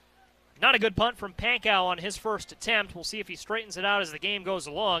 Not a good punt from Pankow on his first attempt. We'll see if he straightens it out as the game goes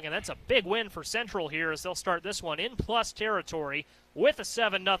along, and that's a big win for Central here as they'll start this one in plus territory with a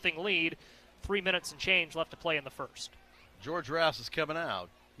 7-0 lead. 3 minutes and change left to play in the first. George Rouse is coming out.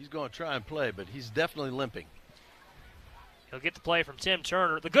 He's going to try and play, but he's definitely limping. He'll get the play from Tim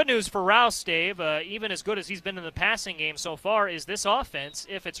Turner. The good news for Rouse, Dave, even as good as he's been in the passing game so far, is this offense,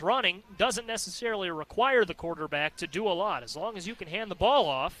 if it's running, doesn't necessarily require the quarterback to do a lot. As long as you can hand the ball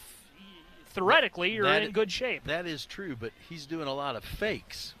off, theoretically, you're in good shape. That is true, but he's doing a lot of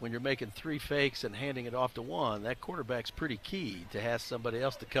fakes. When you're making 3 fakes and handing it off to one, that quarterback's pretty key to have somebody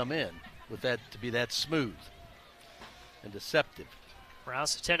else to come in with that, to be that smooth and deceptive.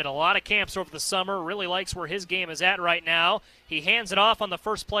 Rouse attended a lot of camps over the summer, really likes where his game is at right now. He hands it off on the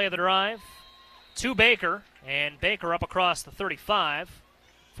first play of the drive to Baker, and Baker up across the 45,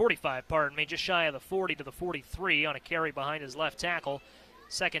 pardon me, just shy of the 40 to the 43 on a carry behind his left tackle.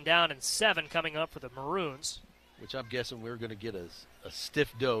 2nd down and 7 coming up for the Maroons. Which I'm guessing we're going to get a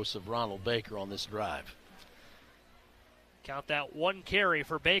stiff dose of Ronald Baker on this drive. Count that 1 carry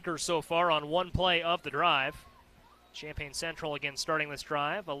for Baker so far on 1 play of the drive. Champaign Central again starting this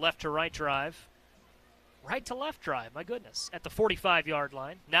drive, a left-to-right drive. Right-to-left drive, my goodness, at the 45-yard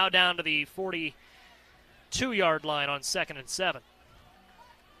line. Now down to the 42-yard line on 2nd and 7.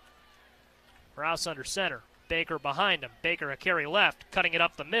 Rouse under center. Baker behind him. Baker a carry left, cutting it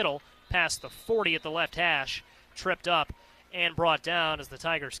up the middle, past the 40 at the left hash, tripped up and brought down as the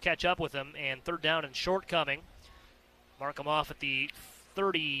Tigers catch up with him, and 3rd down and short coming. Mark him off at the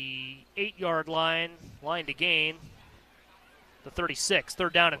 38-yard line to gain. The 36,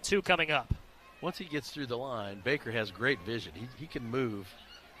 3rd down and 2 coming up. Once he gets through the line, Baker has great vision. He can move,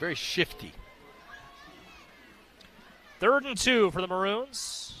 very shifty. 3rd and 2 for the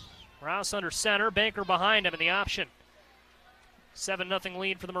Maroons. Rouse under center, Baker behind him in the option. 7-0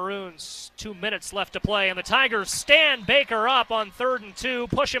 lead for the Maroons. 2 minutes left to play, and the Tigers stand Baker up on 3rd and 2,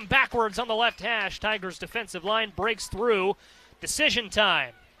 push him backwards on the left hash. Tigers defensive line breaks through. Decision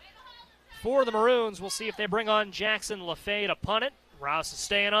time for the Maroons. We'll see if they bring on Jackson LaFay to punt it. Rouse is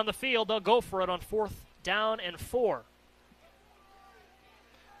staying on the field. They'll go for it on 4th down and 4.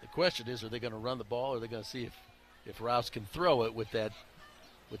 The question is, are they going to run the ball, or are they going to see if Rouse can throw it with that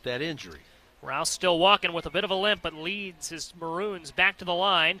injury? Rouse still walking with a bit of a limp, but leads his Maroons back to the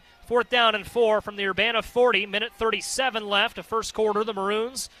line. 4th down and 4 from the Urbana 40. Minute 37 left, a first quarter. The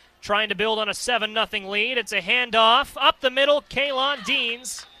Maroons trying to build on a 7-0 lead. It's a handoff up the middle. Kaylon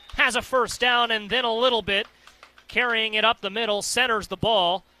Deans has a first down and then a little bit. Carrying it up the middle, centers the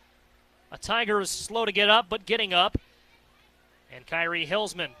ball. A Tiger is slow to get up, but getting up. And Kyrie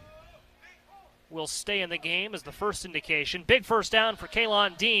Hillsman will stay in the game as the first indication. Big first down for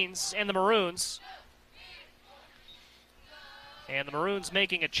Kaylon Deans and the Maroons. And the Maroons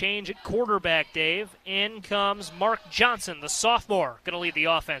making a change at quarterback, Dave. In comes Mark Johnson, the sophomore, going to lead the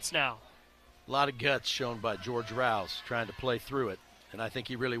offense now. A lot of guts shown by George Rouse trying to play through it, and I think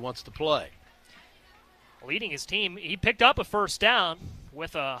he really wants to play. Leading his team, he picked up a first down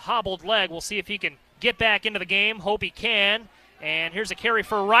with a hobbled leg. We'll see if he can get back into the game. Hope he can. And here's a carry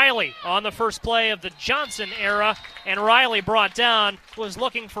for Riley on the first play of the Johnson era. And Riley brought down, was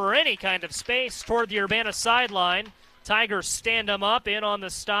looking for any kind of space toward the Urbana sideline. Tigers stand him up. In on the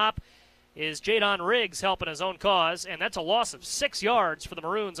stop is Jadon Riggs helping his own cause. And that's a loss of 6 yards for the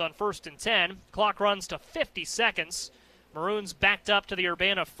Maroons on 1st and 10. Clock runs to 50 seconds. Maroons backed up to the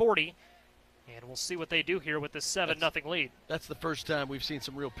Urbana 40. And we'll see what they do here with this 7-0 lead. That's the first time we've seen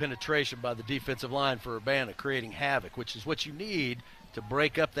some real penetration by the defensive line for Urbana, creating havoc, which is what you need to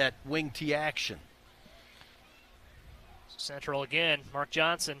break up that wing T action. Central again, Mark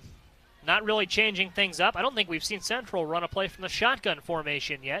Johnson not really changing things up. I don't think we've seen Central run a play from the shotgun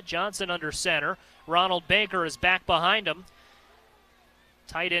formation yet. Johnson under center. Ronald Baker is back behind him.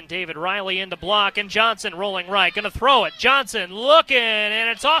 Tight end David Riley into block, and Johnson rolling right. Going to throw it. Johnson looking, and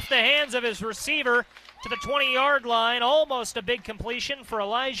it's off the hands of his receiver to the 20-yard line. Almost a big completion for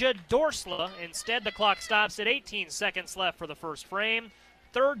Elijah Dorsla. Instead, the clock stops at 18 seconds left for the first frame.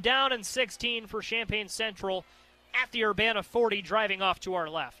 3rd down and 16 for Champaign Central at the Urbana 40, driving off to our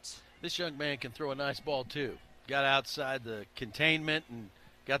left. This young man can throw a nice ball, too. Got outside the containment and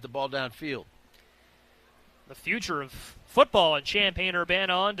got the ball downfield. the future of football in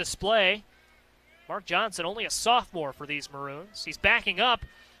Champaign-Urbana on display. Mark Johnson, only a sophomore for these Maroons. He's backing up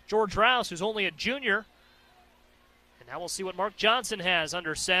George Rouse, who's only a junior. And now we'll see what Mark Johnson has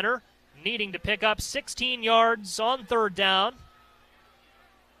under center, needing to pick up 16 yards on third down.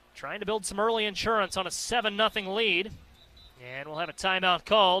 Trying to build some early insurance on a 7-0 lead. And we'll have a timeout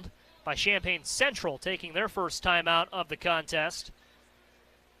called by Champaign Central, taking their first timeout of the contest.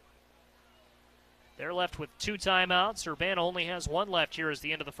 They're left with 2 timeouts. Urbana only has 1 left here as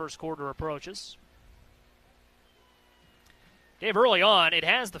the end of the first quarter approaches. Dave, early on, it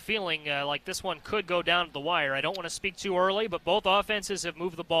has the feeling like this one could go down to the wire. I don't want to speak too early, but both offenses have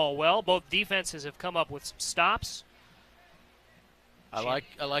moved the ball well. Both defenses have come up with some stops. I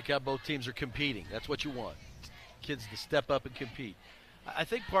like how both teams are competing. That's what you want. Kids to step up and compete. I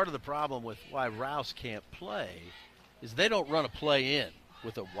think part of the problem with why Rouse can't play is they don't run a play in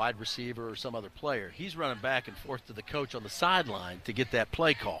with a wide receiver or some other player. He's running back and forth to the coach on the sideline to get that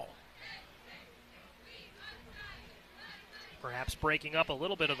play call. Perhaps breaking up a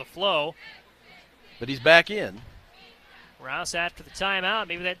little bit of the flow. But he's back in. Rouse after the timeout.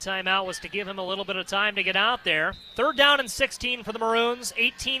 Maybe that timeout was to give him a little bit of time to get out there. 3rd down and 16 for the Maroons.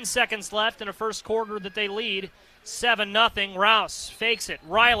 18 seconds left in a first quarter that they lead 7-0. Rouse fakes it.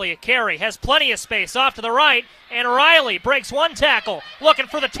 Riley, a carry, has plenty of space off to the right, and Riley breaks 1 tackle, looking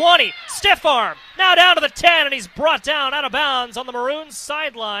for the 20. Stiff arm. Now down to the 10, and he's brought down out of bounds on the Maroons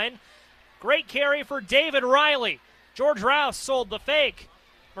sideline. Great carry for David Riley. George Rouse sold the fake.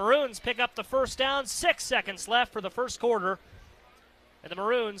 Maroons pick up the first down. 6 seconds left for the first quarter. And the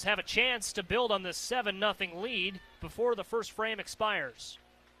Maroons have a chance to build on this 7-0 lead before the first frame expires.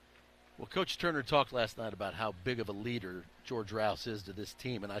 Well, Coach Turner talked last night about how big of a leader George Rouse is to this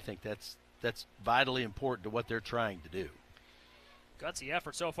team, and I think that's vitally important to what they're trying to do. Gutsy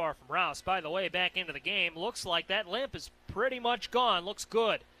effort so far from Rouse. By the way, back into the game. Looks like that limp is pretty much gone. Looks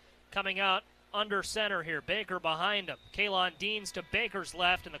good. Coming out under center here. Baker behind him. Kalon Deans to Baker's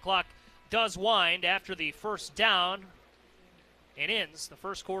left, and the clock does wind after the first down. It ends the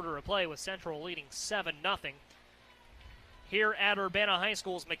first quarter of play with Central leading 7-0. Here at Urbana High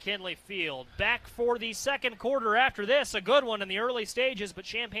School's McKinley Field. Back for the second quarter after this. A good one in the early stages, but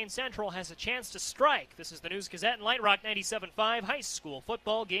Champaign Central has a chance to strike. This is the News Gazette and Lite Rock 97.5 High School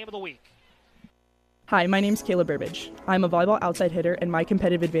Football Game of the Week. Hi, my name's Kayla Burbage. I'm a volleyball outside hitter, and my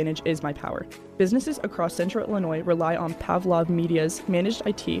competitive advantage is my power. Businesses across Central Illinois rely on Pavlov Media's managed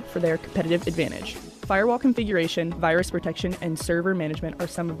IT for their competitive advantage. Firewall configuration, virus protection, and server management are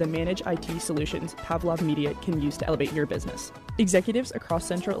some of the managed IT solutions Pavlov Media can use to elevate your business. Executives across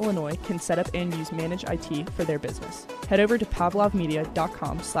Central Illinois can set up and use managed IT for their business. Head over to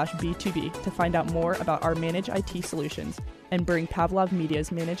pavlovmedia.com/B2B to find out more about our managed IT solutions and bring Pavlov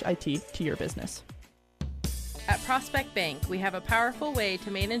Media's managed IT to your business. At Prospect Bank, we have a powerful way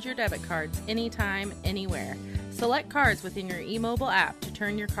to manage your debit cards anytime, anywhere. Select cards within your eMobile app to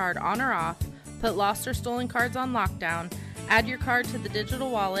turn your card on or off, put lost or stolen cards on lockdown, add your card to the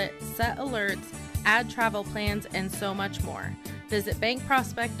digital wallet, set alerts, add travel plans, and so much more. Visit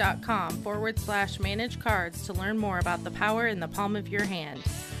bankprospect.com/manage cards to learn more about the power in the palm of your hand.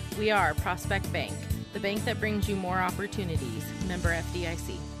 We are Prospect Bank, the bank that brings you more opportunities. Member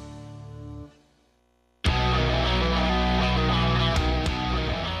FDIC.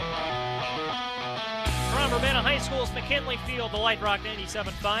 From Urbana High School's McKinley Field, the Lite Rock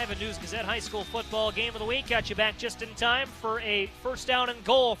 97.5, a News Gazette High School Football Game of the Week. Got you back just in time for a first down and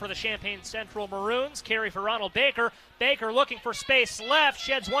goal for the Champaign Central Maroons. Carry for Ronald Baker. Baker looking for space left,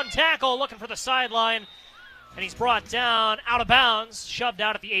 sheds 1 tackle, looking for the sideline, and he's brought down out of bounds, shoved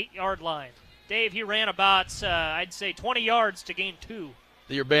out at the 8-yard line. Dave, he ran about, I'd say, 20 yards to gain 2.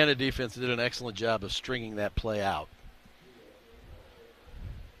 The Urbana defense did an excellent job of stringing that play out.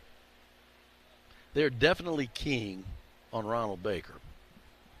 They're definitely keying on Ronald Baker,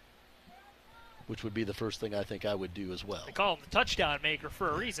 which would be the first thing I think I would do as well. They call him the touchdown maker for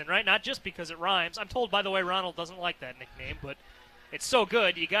a reason, right? Not just because it rhymes. I'm told, by the way, Ronald doesn't like that nickname, but it's so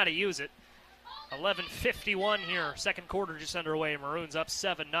good, you got to use it. 11:51 here, second quarter just underway. Maroons up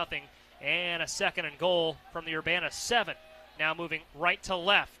 7-0, and a second and goal from the Urbana 7. Now moving right to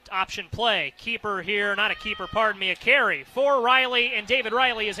left. Option play. Keeper here, not a keeper, pardon me, a carry for Riley, and David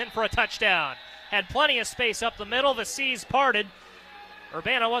Riley is in for a touchdown. Had plenty of space up the middle. The seas parted.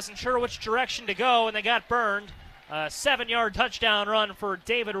 Urbana wasn't sure which direction to go, and they got burned. A 7-yard touchdown run for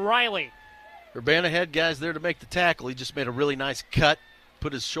David Riley. Urbana had guys there to make the tackle. He just made a really nice cut,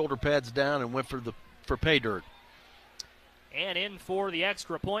 put his shoulder pads down, and went for pay dirt. And in for the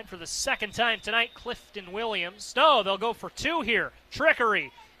extra point for the second time tonight, Clifton Williams. No, they'll go for 2 here.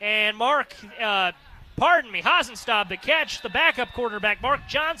 Trickery. And Mark Pardon me, Hasenstaub the catch. The backup quarterback, Mark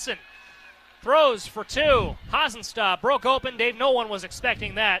Johnson, throws for 2. Hasenstaub broke open. Dave, no one was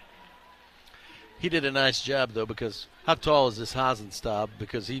expecting that. He did a nice job, though, because how tall is this Hasenstaub?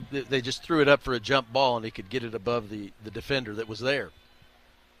 Because they just threw it up for a jump ball, and he could get it above the defender that was there.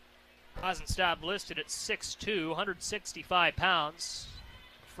 Hasenstaub listed at 6'2", 165 pounds.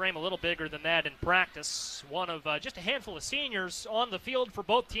 Frame a little bigger than that in practice. One of just a handful of seniors on the field for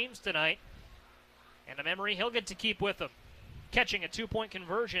both teams tonight. And a memory he'll get to keep with him. Catching a 2-point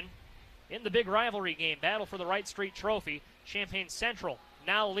conversion in the big rivalry game. Battle for the Wright Street Trophy. Champaign Central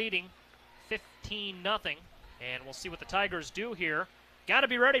now leading 15-0. And we'll see what the Tigers do here. Got to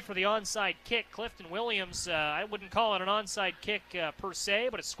be ready for the onside kick. Clifton Williams, I wouldn't call it an onside kick per se,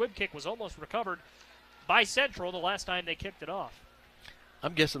 but a squib kick was almost recovered by Central the last time they kicked it off.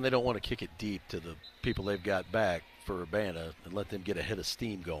 I'm guessing they don't want to kick it deep to the people they've got back for Urbana and let them get a hit of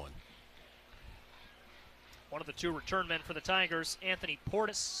steam going. One of the 2 return men for the Tigers, Anthony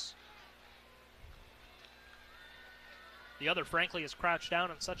Portis. The other, frankly, is crouched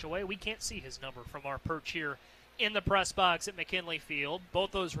down in such a way we can't see his number from our perch here in the press box at McKinley Field.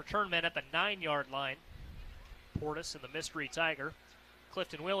 Both those return men at the 9-yard line. Portis and the mystery Tiger.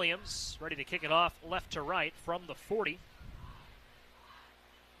 Clifton Williams ready to kick it off left to right from the 40.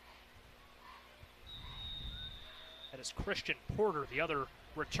 That is Christian Porter, the other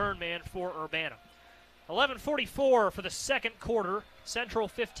return man for Urbana. 11:44 for the second quarter. Central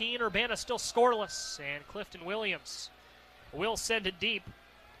 15, Urbana still scoreless. And Clifton Williams will send it deep.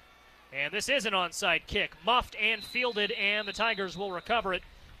 And this is an onside kick. Muffed and fielded, and the Tigers will recover it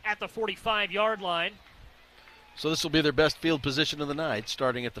at the 45-yard line. So this will be their best field position of the night,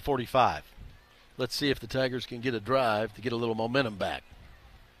 starting at the 45. Let's see if the Tigers can get a drive to get a little momentum back.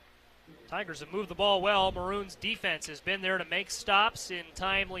 Tigers have moved the ball well. Maroons' defense has been there to make stops in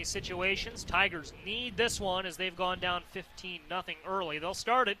timely situations. Tigers need this one as they've gone down 15-0 early. They'll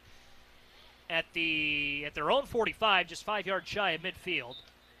start it at their own 45, just 5 yards shy of midfield.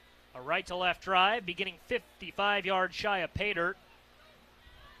 A right-to-left drive, beginning 55 yards shy of pay dirt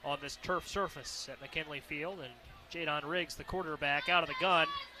on this turf surface at McKinley Field. And Jadon Riggs, the quarterback, out of the gun,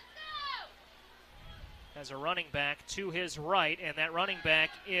 has a running back to his right, and that running back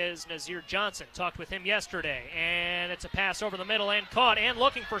is Nazir Johnson. Talked with him yesterday, and it's a pass over the middle and caught and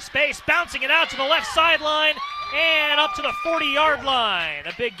looking for space, bouncing it out to the left sideline and up to the 40-yard line.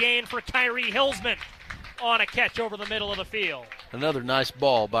 A big gain for Kyrie Hillsman on a catch over the middle of the field. Another nice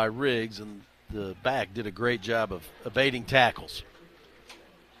ball by Riggs, and the back did a great job of evading tackles.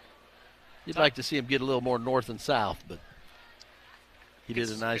 You'd like to see him get a little more north and south, but he did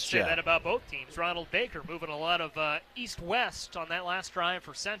a nice job. Say that about both teams. Ronald Baker moving a lot of east-west on that last drive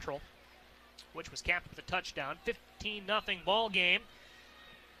for Central, which was capped with a touchdown. 15-0 ball game.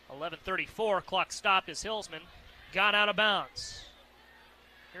 11:34, clock stopped as Hillsman got out of bounds.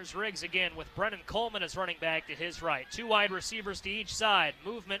 Here's Riggs again with Brennan Coleman as running back to his right. 2 wide receivers to each side.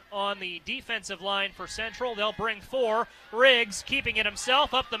 Movement on the defensive line for Central. They'll bring 4. Riggs keeping it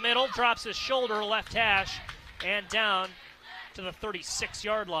himself up the middle, drops his shoulder, left hash, and down to the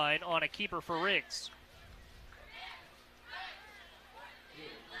 36-yard line on a keeper for Riggs.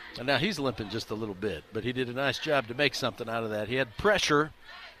 And now he's limping just a little bit, but he did a nice job to make something out of that. He had pressure,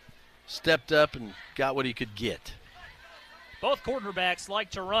 stepped up, and got what he could get. Both quarterbacks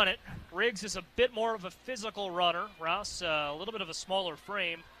like to run it. Riggs is a bit more of a physical runner. Rouse, a little bit of a smaller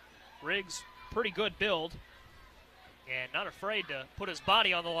frame. Riggs, pretty good build. And not afraid to put his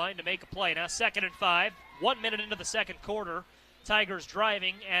body on the line to make a play. Now 2nd and 5. 1 minute into the second quarter. Tigers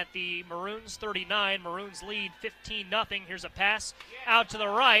driving at the Maroons 39. Maroons lead 15-0. Here's a pass out to the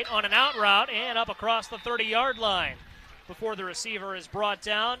right on an out route and up across the 30-yard line before the receiver is brought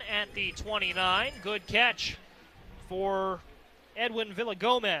down at the 29. Good catch for Edwin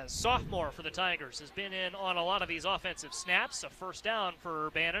Villagomez, sophomore for the Tigers, has been in on a lot of these offensive snaps. A first down for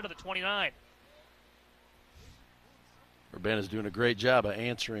Urbana to the 29. Urbana's doing a great job of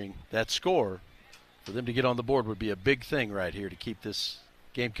answering that score. For them to get on the board would be a big thing right here to keep this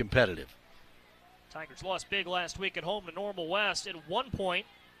game competitive. Tigers lost big last week at home to Normal West. At one point,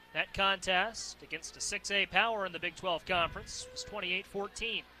 that contest against a 6A power in the Big 12 Conference was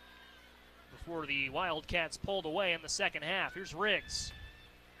 28-14 before the Wildcats pulled away in the second half. Here's Riggs.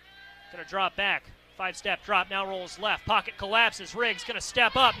 Going to drop back. 5-step drop, now rolls left. Pocket collapses. Riggs going to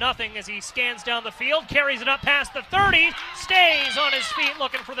step up. Nothing as he scans down the field. Carries it up past the 30. Stays on his feet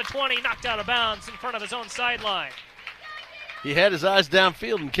looking for the 20. Knocked out of bounds in front of his own sideline. He had his eyes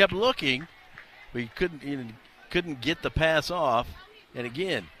downfield and kept looking, but he couldn't get the pass off. And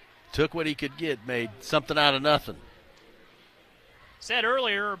again, took what he could get, made something out of nothing. Said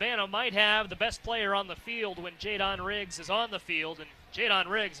earlier, Urbana might have the best player on the field when Jadon Riggs is on the field, and Jadon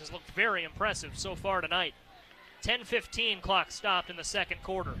Riggs has looked very impressive so far tonight. 10:15 clock stopped in the second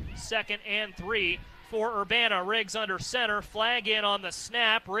quarter. 2nd and 3 for Urbana. Riggs under center, flag in on the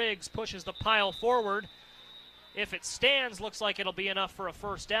snap. Riggs pushes the pile forward. If it stands, looks like it'll be enough for a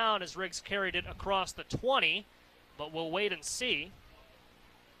first down as Riggs carried it across the 20, but we'll wait and see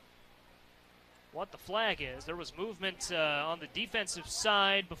what the flag is. There was movement on the defensive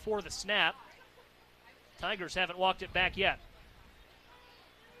side before the snap. Tigers haven't walked it back yet.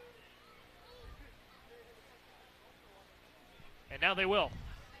 And now they will.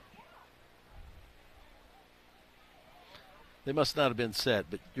 They must not have been set,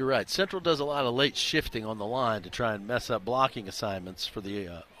 but you're right. Central does a lot of late shifting on the line to try and mess up blocking assignments for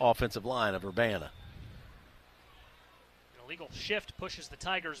the offensive line of Urbana. Illegal shift pushes the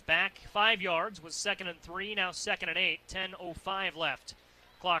Tigers back 5 yards. Was 2nd and 3, now 2nd and 8. 10:05 left.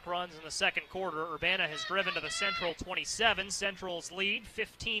 Clock runs in the second quarter. Urbana has driven to the Central 27. Central's lead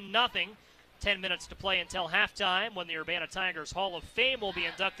 15-0. 10 minutes to play until halftime when the Urbana Tigers Hall of Fame will be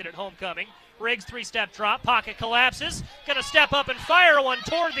inducted at homecoming. Riggs 3-step drop, pocket collapses, gonna step up and fire one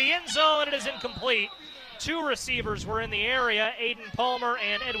toward the end zone. It is incomplete. 2 receivers were in the area, Aiden Palmer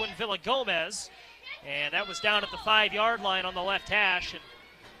and Edwin Villagomez. And that was down at the 5-yard line on the left hash. And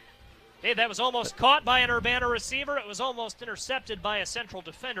hey, that was almost caught by an Urbana receiver. It was almost intercepted by a Central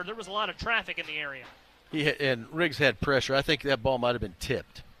defender. There was a lot of traffic in the area. And Riggs had pressure. I think that ball might have been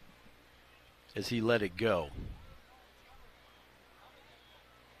tipped as he let it go.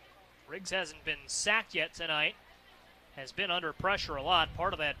 Riggs hasn't been sacked yet tonight. Has been under pressure a lot.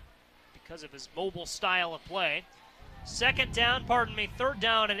 Part of that because of his mobile style of play. 3rd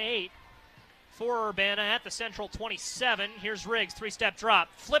down and 8. For Urbana at the Central 27. Here's Riggs, 3-step drop.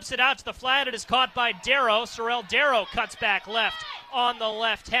 Flips it out to the flat. It is caught by Darrow. Sorrell Darrow cuts back left on the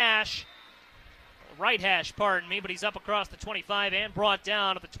left hash. Right hash, pardon me, but he's up across the 25 and brought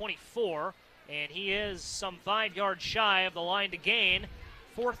down at the 24. And he is some 5 yards shy of the line to gain.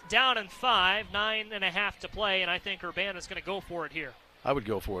 4th down and 5, 9.5 to play, and I think Urbana's going to go for it here. I would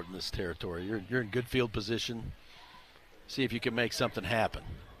go for it in this territory. You're in good field position. See if you can make something happen.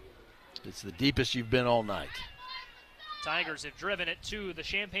 It's the deepest you've been all night. Tigers have driven it to the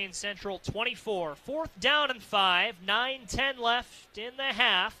Champaign Central 24. 4th down and 5, 9:10 left in the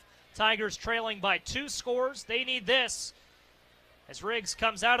half. Tigers trailing by 2 scores. They need this. As Riggs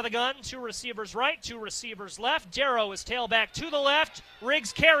comes out of the gun, 2 receivers right, 2 receivers left. Darrow is tailback to the left.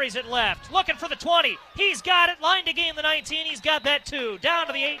 Riggs carries it left. Looking for the 20. He's got it. Line to gain the 19. He's got that too. Down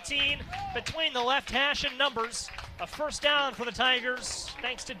to the 18 between the left hash and numbers. A first down for the Tigers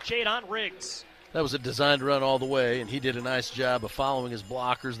thanks to Jadon Riggs. That was a designed run all the way, and he did a nice job of following his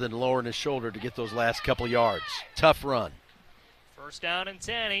blockers, then lowering his shoulder to get those last couple yards. Tough run. First down and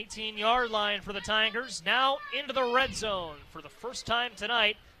 10, 18-yard line for the Tigers. Now into the red zone for the first time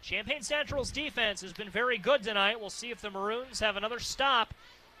tonight. Champaign Central's defense has been very good tonight. We'll see if the Maroons have another stop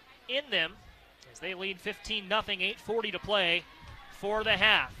in them as they lead 15-0, 8:40 to play for the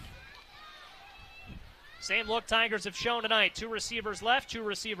half. Same look Tigers have shown tonight. 2 receivers left, 2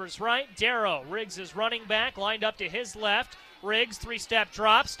 receivers right. Darrow, Riggs is running back, lined up to his left. Riggs, 3-step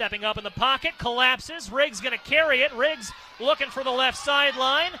drop, stepping up in the pocket, collapses. Riggs going to carry it. Riggs looking for the left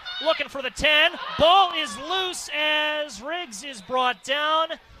sideline, looking for the 10. Ball is loose as Riggs is brought down.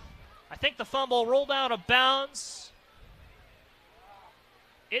 I think the fumble rolled out of bounds.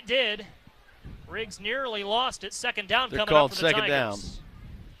 It did. Riggs nearly lost it. Second down They're coming called up for the second Tigers. down.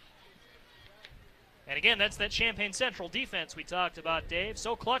 And again, that's that Champaign Central defense we talked about, Dave.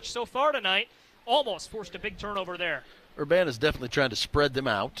 So clutch so far tonight. Almost forced a big turnover there. Urbana's definitely trying to spread them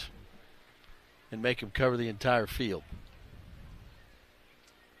out and make them cover the entire field.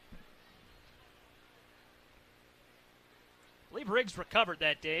 I believe Riggs recovered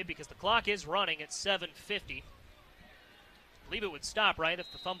that day because the clock is running at 7:50. I believe it would stop, right, if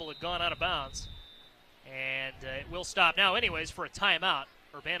the fumble had gone out of bounds. And it will stop now anyways for a timeout.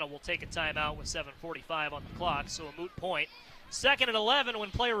 Urbana will take a timeout with 7:45 on the clock, so a moot point. 2nd and 11 when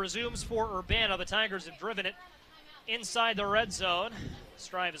play resumes for Urbana. The Tigers have driven it inside the red zone.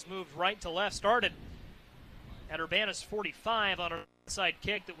 Strive has moved right to left, started at Urbana's 45 on a side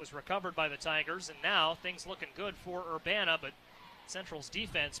kick that was recovered by the Tigers, and now things looking good for Urbana, but Central's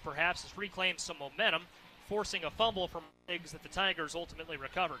defense perhaps has reclaimed some momentum, forcing a fumble from Riggs that the Tigers ultimately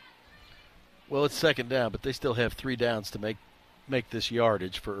recovered. Well, it's second down, but they still have 3 downs to make this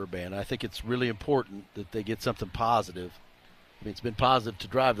yardage for Urbana. I think it's really important that they get something positive. I mean, it's been positive to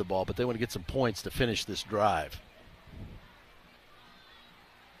drive the ball, but they want to get some points to finish this drive.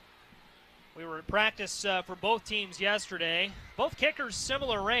 We were at practice for both teams yesterday. Both kickers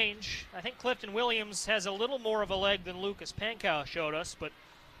similar range. I think Clifton Williams has a little more of a leg than Lucas Pankow showed us, but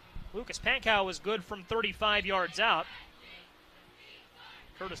Lucas Pankow was good from 35 yards out.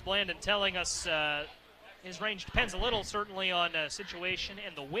 Curtis Blandon telling us his range depends a little, certainly, on situation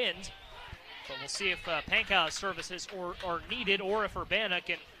and the wind. But we'll see if Pankow's services are needed or if Urbana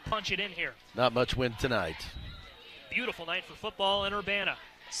can punch it in here. Not much wind tonight. Beautiful night for football in Urbana.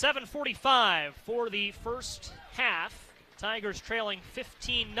 7:45 for the first half. Tigers trailing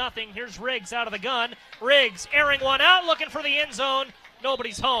 15-0. Here's Riggs out of the gun. Riggs airing one out, looking for the end zone.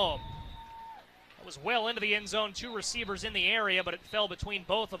 Nobody's home. That was well into the end zone. Two receivers in the area, but it fell between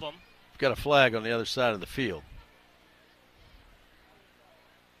both of them. We've got a flag on the other side of the field.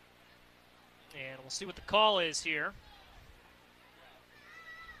 And we'll see what the call is here.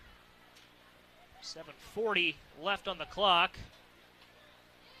 7:40 left on the clock.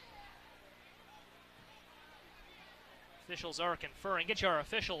 Officials are conferring. Get your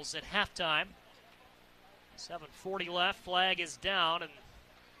officials at halftime. 7:40 left. Flag is down. And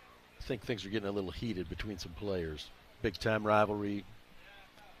I think things are getting a little heated between some players. Big-time rivalry.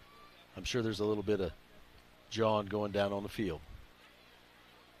 I'm sure there's a little bit of jawing going down on the field.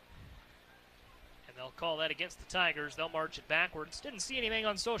 And they'll call that against the Tigers. They'll march it backwards. Didn't see anything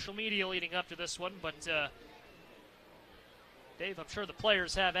on social media leading up to this one, but Dave, I'm sure the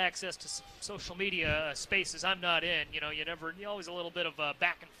players have access to social media spaces I'm not in. You always a little bit of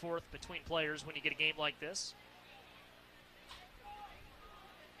back and forth between players when you get a game like this.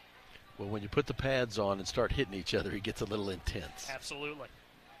 Well, when you put the pads on and start hitting each other, it gets a little intense. Absolutely.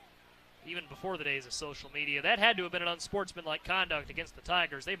 Even before the days of social media, that had to have been an unsportsmanlike conduct against the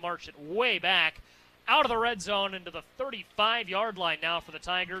Tigers. They marched it way back out of the red zone into the 35-yard line now for the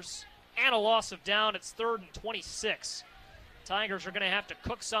Tigers. And a loss of down. It's 3rd and 26. Tigers are going to have to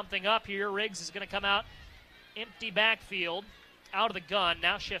cook something up here. Riggs is going to come out empty backfield, out of the gun.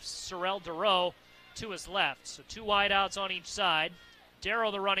 Now shifts Sorrell Darrow to his left. So two wideouts on each side.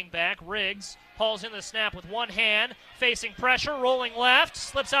 Darrow, the running back. Riggs hauls in the snap with one hand, facing pressure, rolling left,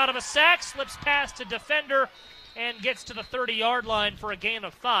 slips out of a sack, slips past a defender, and gets to the 30-yard line for a gain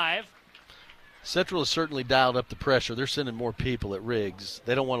of 5. Central has certainly dialed up the pressure. They're sending more people at Riggs.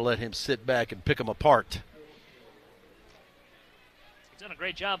 They don't want to let him sit back and pick them apart. He's done a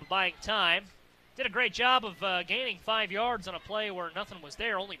great job of buying time. Did a great job of gaining 5 yards on a play where nothing was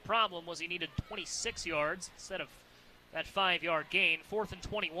there. Only problem was he needed 26 yards instead of that 5-yard gain. 4th and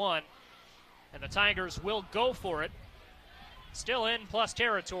 21. And the Tigers will go for it. Still in plus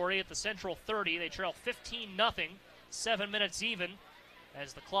territory at the Central 30. They trail 15-0. 7 minutes even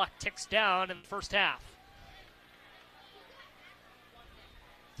as the clock ticks down in the first half.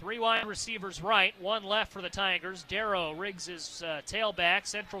 3 wide receivers right, 1 left for the Tigers. Darrow, Riggs' tailback.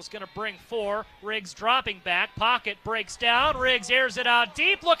 Central's going to bring 4. Riggs dropping back. Pocket breaks down. Riggs airs it out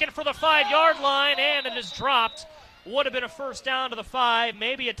deep, looking for the 5-yard line, and it is dropped. Would have been a first down to the 5,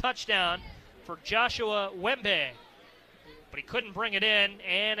 maybe a touchdown for Joshua Wembe. But he couldn't bring it in,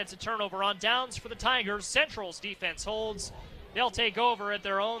 and it's a turnover on downs for the Tigers. Central's defense holds. They'll take over at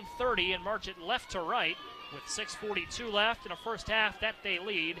their own 30 and march it left to right. With 6:42 left in a first half, that they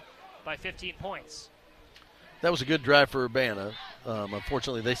lead by 15 points. That was a good drive for Urbana.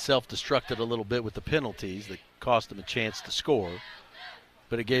 Unfortunately, they self-destructed a little bit with the penalties that cost them a chance to score.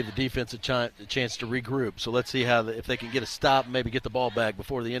 But it gave the defense a chance to regroup. So let's see if they can get a stop and maybe get the ball back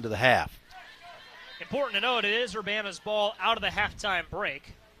before the end of the half. Important to note, it is Urbana's ball out of the halftime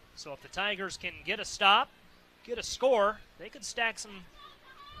break. So if the Tigers can get a stop, get a score, they could stack some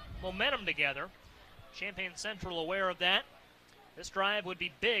momentum together. Champaign Central aware of that. This drive would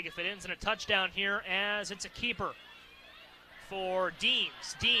be big if it ends in a touchdown here, as it's a keeper for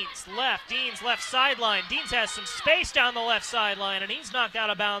Deans. Deans left sideline. Deans has some space down the left sideline, and he's knocked out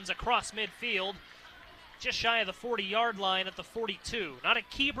of bounds across midfield, just shy of the 40-yard line at the 42. Not a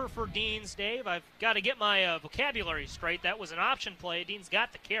keeper for Deans, Dave. I've got to get my vocabulary straight. That was an option play. Deans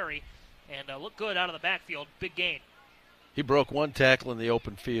got the carry and looked good out of the backfield. Big gain. He broke one tackle in the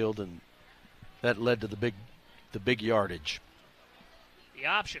open field, and that led to the big yardage. The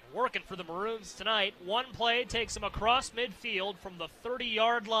option working for the Maroons tonight. One play takes them across midfield from the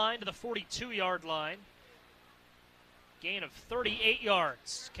 30-yard line to the 42-yard line. Gain of 38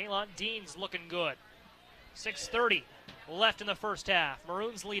 yards. Kaylon Deans looking good. 6:30 left in the first half.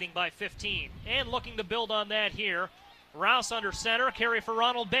 Maroons leading by 15. And looking to build on that here. Rouse under center. Carry for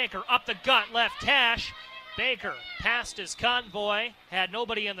Ronald Baker. Up the gut, left hash. Baker passed his convoy, had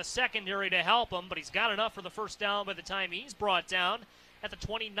nobody in the secondary to help him, but he's got enough for the first down by the time he's brought down at the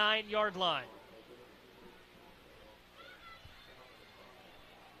 29-yard line.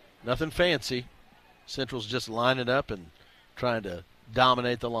 Nothing fancy. Central's just lining up and trying to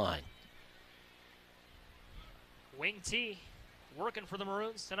dominate the line. Wing T working for the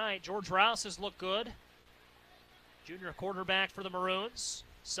Maroons tonight. George Rouse has looked good. Junior quarterback for the Maroons.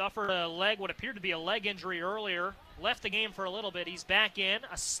 Suffered what appeared to be a leg injury earlier. Left the game for a little bit. He's back in.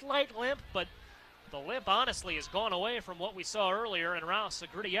 A slight limp, but the limp honestly has gone away from what we saw earlier. And Rouse, a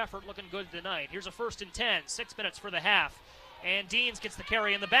gritty effort, looking good tonight. Here's a 1st and 10. 6 minutes for the half. And Deans gets the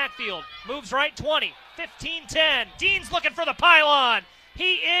carry in the backfield. Moves right, 20, 15, 10. Deans looking for the pylon.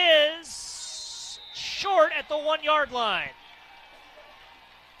 He is short at the 1 yard line.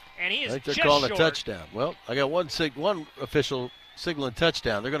 And he is I think they're just calling short. a touchdown. Well, I got one official signaling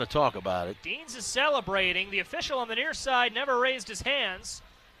touchdown. They're going to talk about it. Deans is celebrating. The official on the near side never raised his hands.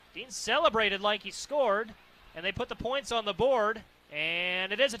 Deans celebrated like he scored, and they put the points on the board,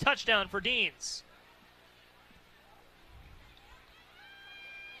 and it is a touchdown for Deans.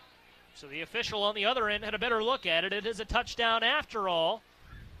 So the official on the other end had a better look at it. It is a touchdown after all.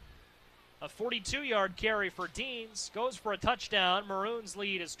 A 42-yard carry for Deans. Goes for a touchdown. Maroons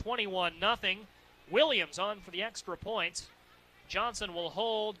lead is 21-0. Williams on for the extra point. Johnson will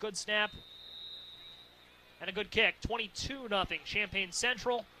hold. Good snap. And a good kick. 22-0. Champaign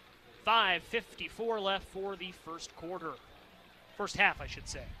Central. 5:54 left for the first quarter. First half, I should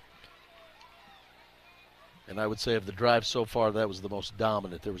say. And I would say of the drive so far, that was the most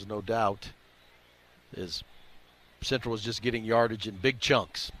dominant. There was no doubt. As Central was just getting yardage in big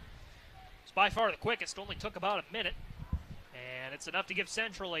chunks. It's by far the quickest. Only took about a minute. And it's enough to give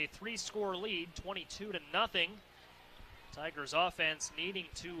Central a 3-score lead, 22-0. Tigers offense needing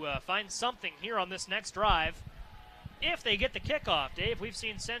to find something here on this next drive. If they get the kickoff, Dave, we've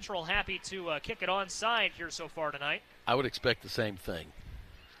seen Central happy to kick it onside here so far tonight. I would expect the same thing.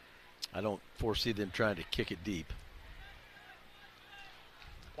 I don't foresee them trying to kick it deep.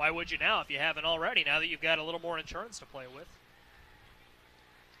 Why would you now if you haven't already, now that you've got a little more insurance to play with?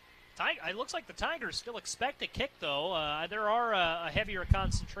 It looks like the Tigers still expect a kick, though. There are a heavier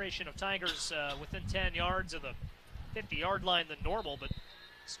concentration of Tigers within 10 yards of the 50-yard line than normal, but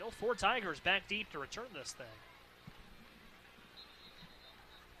still 4 Tigers back deep to return this thing.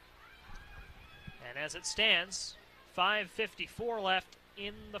 And as it stands, 5:54 left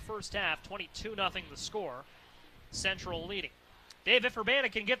in the first half, 22-0 the score. Central leading. Dave, if Urbana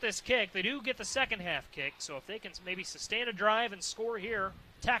can get this kick, they do get the second half kick, so if they can maybe sustain a drive and score here,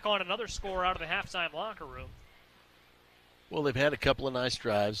 tack on another score out of the halftime locker room. Well, they've had a couple of nice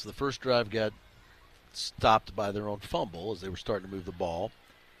drives. The first drive got stopped by their own fumble as they were starting to move the ball.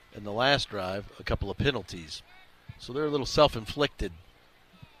 And the last drive, a couple of penalties. So they're a little self-inflicted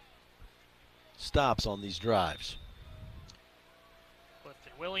stops on these drives.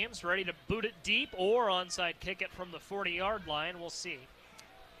 Clifton Williams ready to boot it deep or onside kick it from the 40-yard line. We'll see.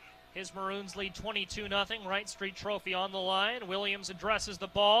 His Maroons lead 22-0. Wright Street Trophy on the line. Williams addresses the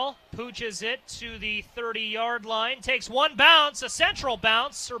ball, pooches it to the 30-yard line, takes one bounce, a Central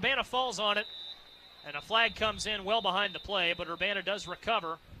bounce. Urbana falls on it, and a flag comes in well behind the play, but Urbana does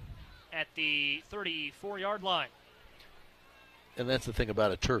recover at the 34-yard line. And that's the thing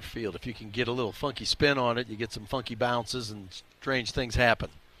about a turf field. If you can get a little funky spin on it, you get some funky bounces and strange things happen.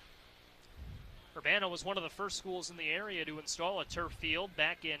 Urbana was one of the first schools in the area to install a turf field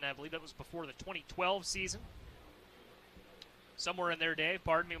back in, I believe that was before the 2012 season. Somewhere in there, Dave,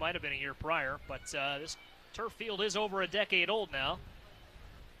 pardon me, might have been a year prior, but this turf field is over a decade old now.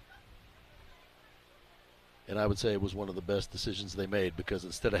 And I would say it was one of the best decisions they made because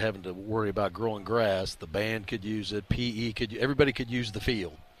instead of having to worry about growing grass, the band could use it, PE everybody could use the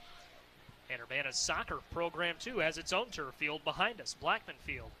field. And Urbana's soccer program, too, has its own turf field behind us, Blackman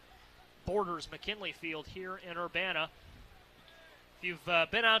Field. Borders McKinley Field here in Urbana. If you've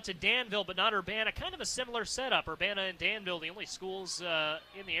been out to Danville but not Urbana, kind of a similar setup. Urbana and Danville, the only schools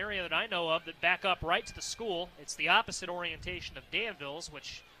in the area that I know of that back up right to the school. It's the opposite orientation of Danville's,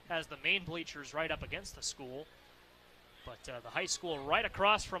 which has the main bleachers right up against the school. But the high school right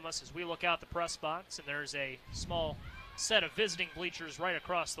across from us as we look out the press box, and there's a small set of visiting bleachers right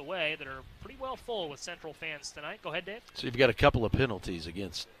across the way that are pretty well full with Central fans tonight. Go ahead, Dave. So you've got a couple of penalties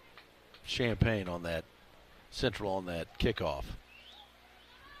against Champaign on that, Central on that kickoff.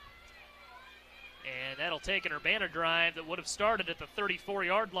 And that'll take an Urbana drive that would have started at the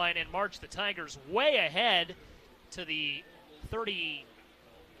 34-yard line and marched the Tigers way ahead to the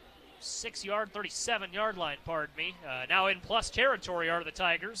 37-yard line, pardon me. Now in plus territory are the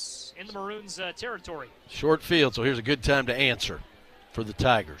Tigers in the Maroons' territory. Short field, so here's a good time to answer for the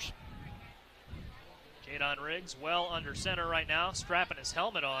Tigers. Jadon Riggs well under center right now, strapping his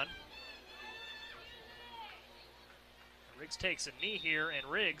helmet on. Riggs takes a knee here, and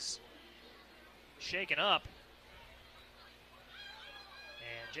Riggs shaken up.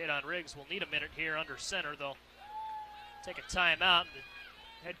 And Jadon Riggs will need a minute here under center. They'll take a timeout, and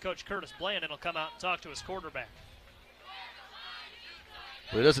the head coach Curtis Blandon will come out and talk to his quarterback.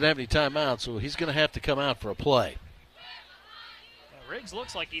 Well, he doesn't have any timeouts, so he's going to have to come out for a play. Now, Riggs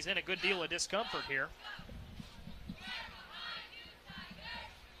looks like he's in a good deal of discomfort here.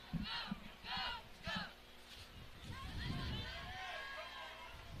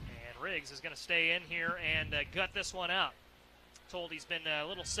 And Riggs is going to stay in here and gut this one out. Told he's been a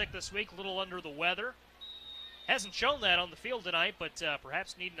little sick this week, a little under the weather. Hasn't shown that on the field tonight, but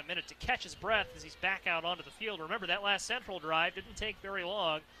perhaps needing a minute to catch his breath as he's back out onto the field. Remember, that last Central drive didn't take very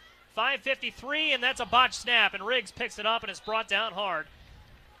long. 5:53, and that's a botched snap, and Riggs picks it up and is brought down hard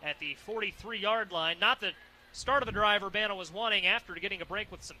at the 43-yard line. Not the start of the drive Urbana was wanting after getting a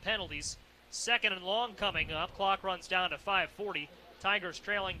break with some penalties. Second and long coming up. Clock runs down to 5:40. Tigers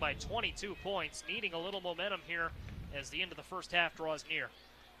trailing by 22 points, needing a little momentum here as the end of the first half draws near.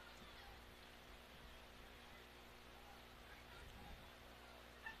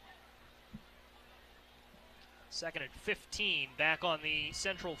 Second and 15, back on the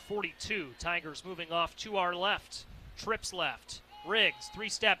Central 42. Tigers moving off to our left. Trips left. Riggs,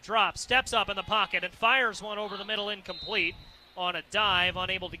 three-step drop, steps up in the pocket and fires one over the middle, incomplete on a dive,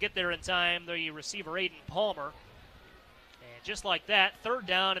 unable to get there in time, the receiver Aiden Palmer. And just like that, third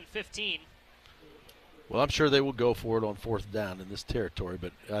down and 15. Well, I'm sure they will go for it on fourth down in this territory,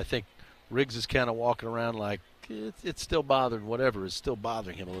 but I think Riggs is kind of walking around like it's still bothering, whatever is still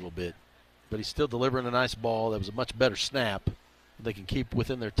bothering him a little bit. But he's still delivering a nice ball. That was a much better snap. They can keep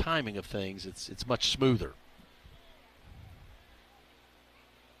within their timing of things. It's much smoother.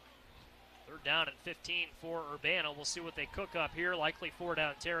 Third down and 15 for Urbana. We'll see what they cook up here. Likely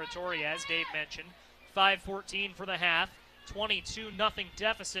four-down territory, as Dave mentioned. 5:14 for the half. 22-0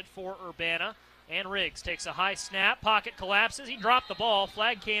 deficit for Urbana. And Riggs takes a high snap. Pocket collapses. He dropped the ball.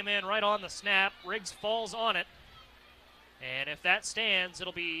 Flag came in right on the snap. Riggs falls on it. And if that stands,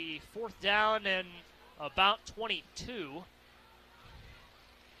 it'll be fourth down and about 22.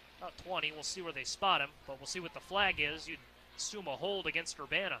 About 20. We'll see where they spot him, but we'll see what the flag is. You'd assume a hold against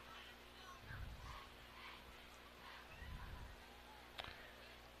Urbana.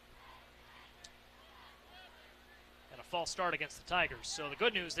 And a false start against the Tigers. So the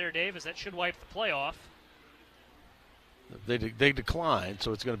good news there, Dave, is that should wipe the play off. They declined,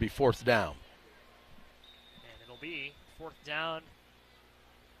 so it's going to be fourth down. And it'll be fourth down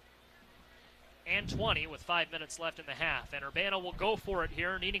and 20 with 5 minutes left in the half. And Urbana will go for it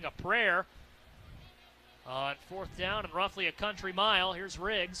here, needing a prayer on fourth down and roughly a country mile. Here's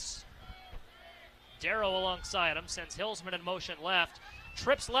Riggs. Darrow alongside him, sends Hillsman in motion left.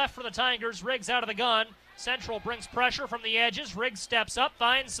 Trips left for the Tigers. Riggs out of the gun. Central brings pressure from the edges. Riggs steps up,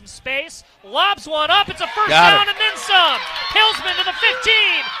 finds some space, lobs one up. It's a first down and then some. Hillsman to the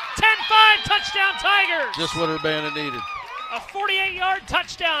 15. 10-5 touchdown Tigers. Just what Urbana needed. A 48-yard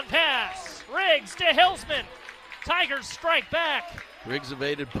touchdown pass. Riggs to Hillsman. Tigers strike back. Riggs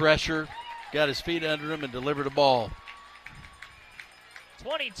evaded pressure, got his feet under him, and delivered a ball.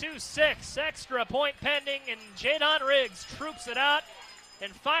 22-6, extra point pending, and Jadon Riggs troops it out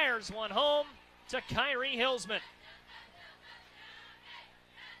and fires one home to Kyrie Hillsman.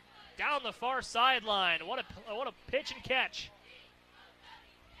 Down the far sideline. What a pitch and catch.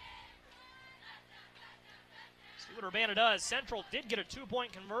 See what Urbana does. Central did get a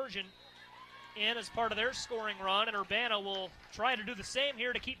two-point conversion in as part of their scoring run, and Urbana will try to do the same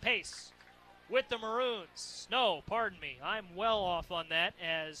here to keep pace with the Maroons. No, pardon me. I'm well off on that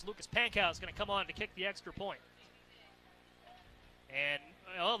as Lucas Pankow is going to come on to kick the extra point. And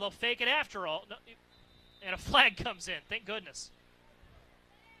well, they'll fake it after all. And a flag comes in. Thank goodness.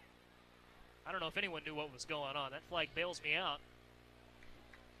 I don't know if anyone knew what was going on. That flag bails me out.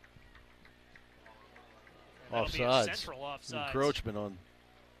 Offsides. Central offsides. Encroachment on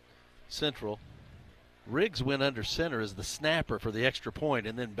Central. Riggs went under center as the snapper for the extra point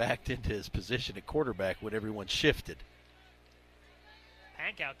and then backed into his position at quarterback when everyone shifted.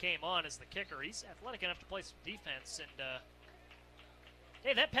 Pankow came on as the kicker. He's athletic enough to play some defense. And,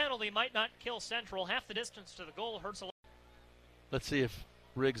 hey, that penalty might not kill Central. Half the distance to the goal hurts a lot. Let's see if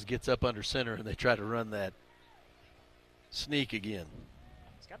Riggs gets up under center and they try to run that sneak again.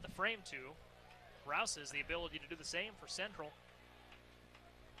 He's got the frame to. Rouse has the ability to do the same for Central.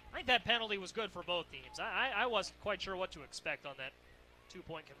 I think that penalty was good for both teams. I wasn't quite sure what to expect on that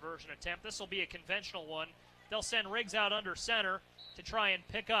two-point conversion attempt. This will be a conventional one. They'll send Riggs out under center to try and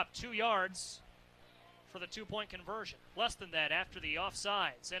pick up 2 yards for the two-point conversion. Less than that after the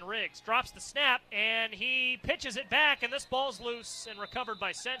offsides. And Riggs drops the snap, and he pitches it back, and this ball's loose and recovered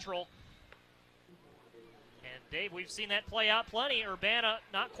by Central. And, Dave, we've seen that play out plenty. Urbana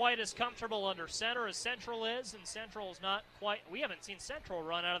not quite as comfortable under center as Central is, and Central's not quite – we haven't seen Central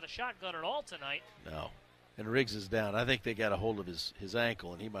run out of the shotgun at all tonight. No. And Riggs is down. I think they got a hold of his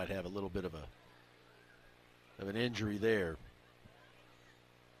ankle, and he might have a little bit of an injury there.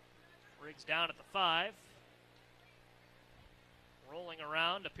 Riggs down at the 5. Rolling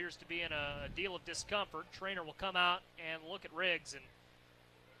around, appears to be in a deal of discomfort. Trainer will come out and look at Riggs, and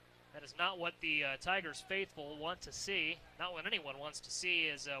that is not what the Tigers faithful want to see. Not what anyone wants to see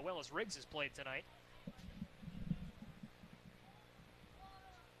as well as Riggs has played tonight.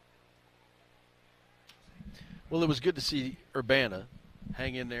 Well, it was good to see Urbana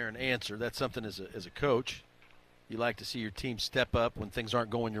hang in there and answer. That's something as a coach. You like to see your team step up when things aren't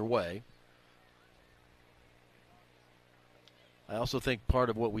going your way. I also think part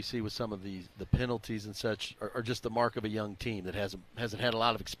of what we see with some of the penalties and such are just the mark of a young team that hasn't had a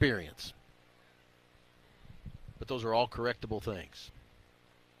lot of experience. But those are all correctable things.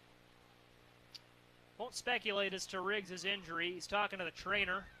 Won't speculate as to Riggs' injury. He's talking to the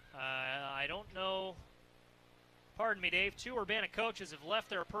trainer. I don't know. Pardon me, Dave. 2 Urbana coaches have left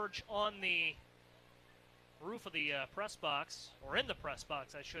their perch on the roof of the press box, or in the press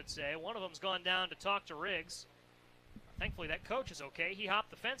box, I should say. One of them's gone down to talk to Riggs. Thankfully, that coach is okay. He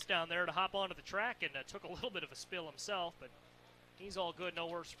hopped the fence down there to hop onto the track and took a little bit of a spill himself, but he's all good, no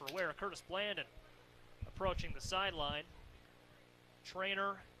worse for wear. Curtis Blandon approaching the sideline.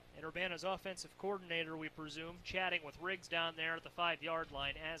 Trainer and Urbana's offensive coordinator, we presume, chatting with Riggs down there at the 5-yard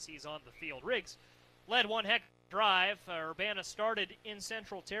line as he's on the field. Riggs led one heck of a drive. Urbana started in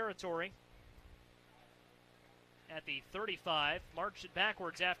Central territory at the 35, marched it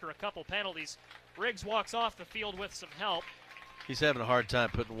backwards after a couple penalties. Riggs walks off the field with some help. He's having a hard time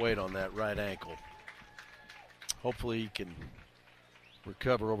putting weight on that right ankle. Hopefully he can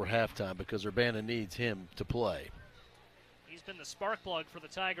recover over halftime because Urbana needs him to play. He's been the spark plug for the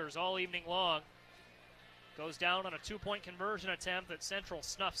Tigers all evening long. Goes down on a 2-point conversion attempt that Central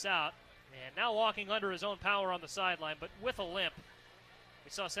snuffs out. And now walking under his own power on the sideline, but with a limp. We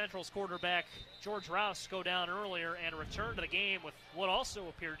saw Central's quarterback George Rouse go down earlier and return to the game with what also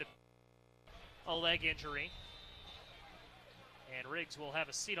appeared to be a leg injury. And Riggs will have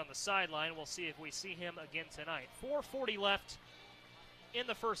a seat on the sideline. We'll see if we see him again tonight. 4:40 left in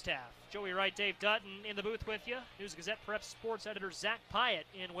the first half. Joey Wright, Dave Dutton in the booth with you. News Gazette Prep Sports editor Zach Pyatt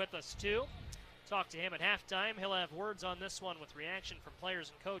in with us too. Talk to him at halftime. He'll have words on this one with reaction from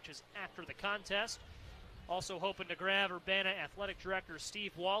players and coaches after the contest. Also hoping to grab Urbana Athletic Director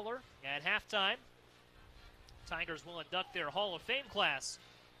Steve Waller at halftime. Tigers will induct their Hall of Fame class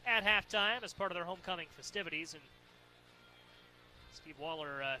at halftime as part of their homecoming festivities. And Steve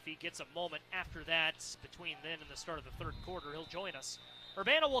Waller, if he gets a moment after that, between then and the start of the third quarter, he'll join us.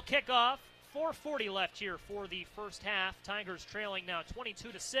 Urbana will kick off. 4:40 left here for the first half. Tigers trailing now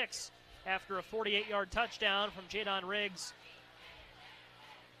 22-6 after a 48-yard touchdown from Jadon Riggs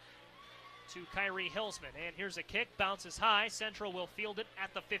to Kyrie Hillsman. And here's a kick, bounces high. Central will field it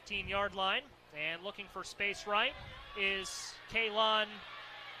at the 15-yard line. And looking for space right is Kaylon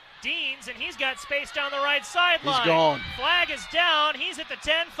Deans, and he's got space down the right sideline. He's gone. Flag is down. He's at the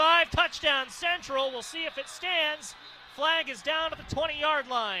 10-5. Touchdown Central. We'll see if it stands. Flag is down at the 20-yard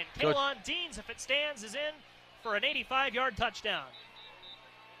line. Kaylon Deans, if it stands, is in for an 85-yard touchdown.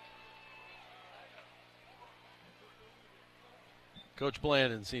 Coach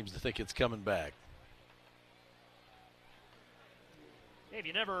Blandon seems to think it's coming back. Dave,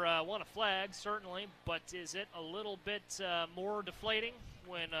 you never won a flag, certainly, but is it a little bit more deflating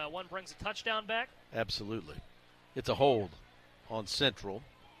when one brings a touchdown back? Absolutely. It's a hold on Central.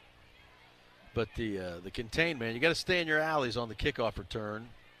 But the contain man, you got to stay in your alleys on the kickoff return,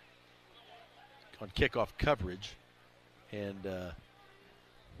 on kickoff coverage. And the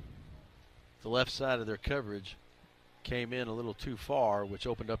left side of their coverage came in a little too far, which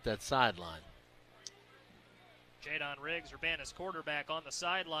opened up that sideline. Jadon Riggs, Urbana's quarterback, on the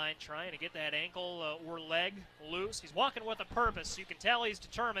sideline trying to get that ankle or leg loose. He's walking with a purpose. You can tell he's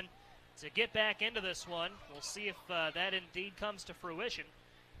determined to get back into this one. We'll see if that indeed comes to fruition.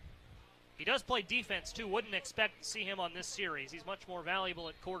 He does play defense, too. Wouldn't expect to see him on this series. He's much more valuable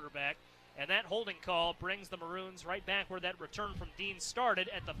at quarterback. And that holding call brings the Maroons right back where that return from Dean started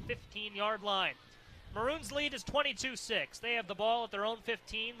at the 15-yard line. Maroons' lead is 22-6. They have the ball at their own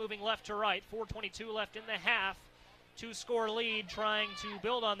 15, moving left to right. 4:22 left in the half. Two-score lead, trying to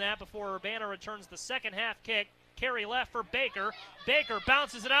build on that before Urbana returns the second half kick Carry left for Baker. Baker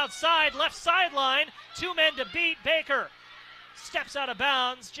bounces it outside, left sideline. 2 men to beat. Baker steps out of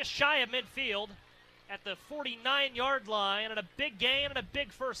bounds, just shy of midfield at the 49-yard line, and a big gain and a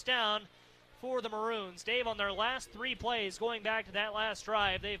big first down for the Maroons. Dave, on their last 3 plays, going back to that last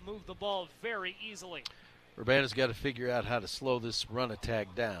drive, they've moved the ball very easily. Urbana's got to figure out how to slow this run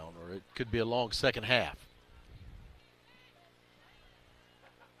attack down, or it could be a long second half.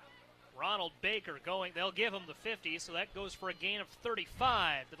 Ronald Baker going, they'll give him the 50, so that goes for a gain of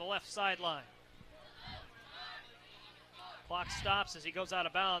 35 to the left sideline. Clock stops as he goes out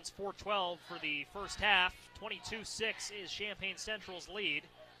of bounds. 4:12 for the first half. 22-6 is Champaign Central's lead.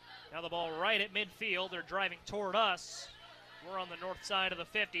 Now the ball right at midfield. They're driving toward us. We're on the north side of the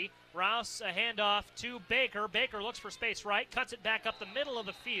 50. Rouse, a handoff to Baker. Baker looks for space right, cuts it back up the middle of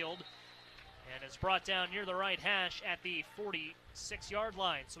the field, and is brought down near the right hash at the 46-yard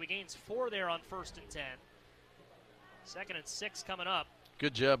line. So he gains 4 there on 1st and 10. 2nd and 6 coming up.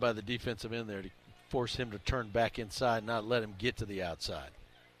 Good job by the defensive end there to force him to turn back inside, not let him get to the outside.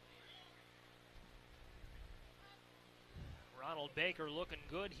 Ronald Baker looking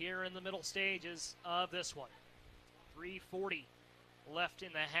good here in the middle stages of this one. 3:40 left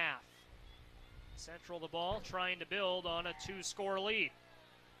in the half. Central the ball, trying to build on a 2-score lead.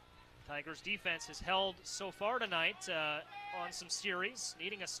 Tigers defense has held so far tonight on some series,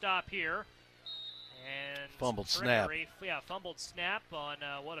 needing a stop here. And fumbled snap. Fumbled snap on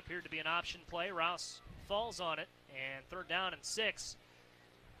what appeared to be an option play. Rouse falls on it, and 3rd down and 6.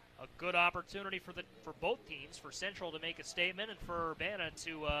 A good opportunity for both teams, for Central to make a statement and for Urbana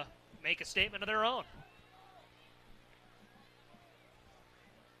to make a statement of their own.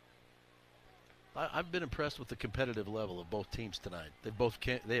 I've been impressed with the competitive level of both teams tonight.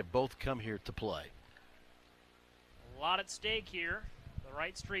 They have both come here to play. A lot at stake here. The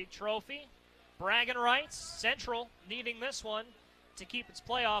Wright Street Trophy. Bragging rights. Central needing this one to keep its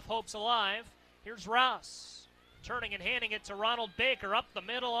playoff hopes alive. Here's Rouse turning and handing it to Ronald Baker up the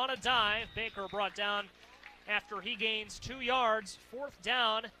middle on a dive. Baker brought down after he gains 2 yards. 4th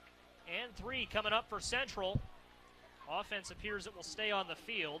down and 3 coming up for Central. Offense appears it will stay on the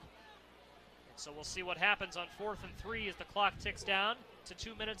field. So we'll see what happens on 4th and 3 as the clock ticks down to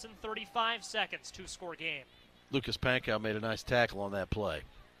 2 minutes and 35 seconds, 2-score game. Lucas Pankow made a nice tackle on that play.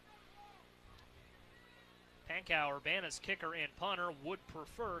 Pankow, Urbana's kicker and punter, would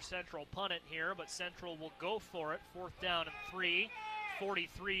prefer Central punt it here, but Central will go for it. 4th down and 3,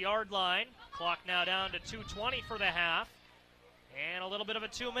 43-yard line. Clock now down to 2:20 for the half. And a little bit of a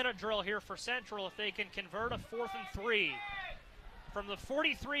 2-minute drill here for Central if they can convert a 4th and 3. From the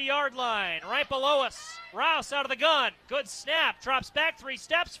 43-yard line, right below us. Rouse out of the gun. Good snap. Drops back 3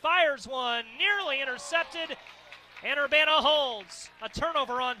 steps. Fires one. Nearly intercepted. And Urbana holds. A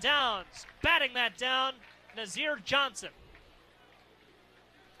turnover on downs. Batting that down, Nazir Johnson.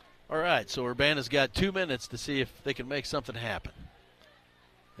 All right, so Urbana's got 2 minutes to see if they can make something happen.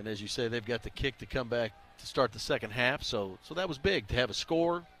 And as you say, they've got the kick to come back to start the second half. So that was big to have a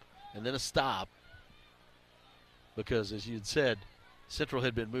score and then a stop. Because as you had said, Central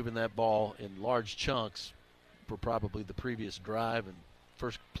had been moving that ball in large chunks for probably the previous drive and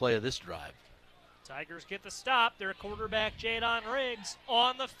first play of this drive. Tigers get the stop. Their quarterback, Jadon Riggs,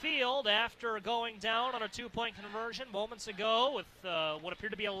 on the field after going down on a 2-point conversion moments ago with what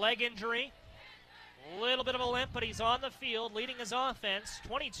appeared to be a leg injury. A little bit of a limp, but he's on the field leading his offense.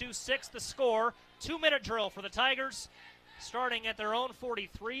 22-6 the score. 2-minute drill for the Tigers. Starting at their own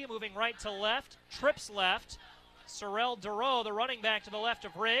 43, moving right to left. Trips left. Sorrell Duro, the running back, to the left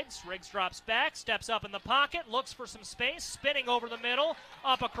of Riggs. Riggs drops back, steps up in the pocket, looks for some space, spinning over the middle,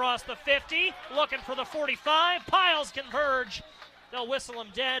 up across the 50, looking for the 45. Piles converge. They'll whistle him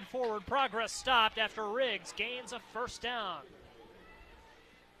dead. Forward progress stopped after Riggs gains a 1st down.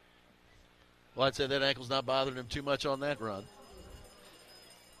 Well, I'd say that ankle's not bothering him too much on that run.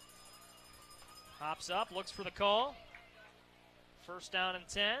 Hops up, looks for the call. 1st down and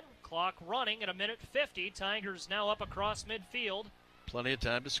 10. Clock running at 1:50. Tigers now up across midfield. Plenty of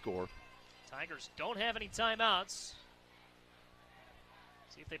time to score. Tigers don't have any timeouts.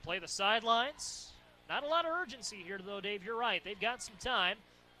 See if they play the sidelines. Not a lot of urgency here, though, Dave. You're right. They've got some time.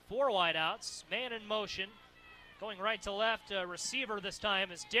 4 wideouts. Man in motion. Going right to left. Receiver this time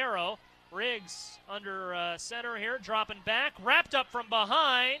is Darrow. Riggs under center here. Dropping back. Wrapped up from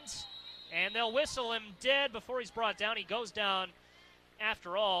behind. And they'll whistle him dead before he's brought down. He goes down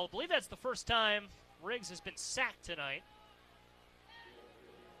after all. I believe that's the first time Riggs has been sacked tonight.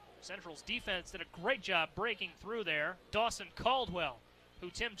 Central's defense did a great job breaking through there. Dawson Caldwell,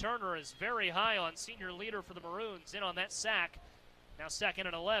 who Tim Turner is very high on, senior leader for the Maroons, in on that sack. Now 2nd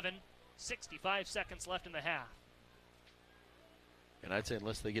and 11, 65 seconds left in the half. And I'd say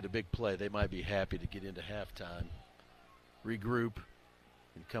unless they get a big play, they might be happy to get into halftime, regroup,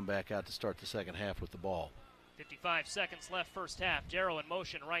 and come back out to start the second half with the ball. 55 seconds left first half. Darrow in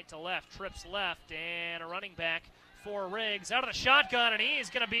motion right to left, trips left, and a running back for Riggs out of the shotgun, and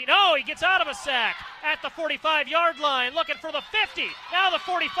he's going to be, no, he gets out of a sack at the 45-yard line, looking for the 50, now the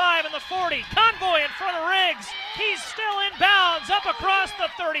 45 and the 40. Convoy in front of Riggs. He's still in bounds, up across the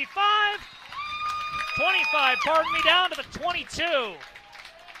 35, 25, pardon me, down to the 22.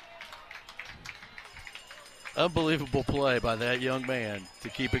 Unbelievable play by that young man to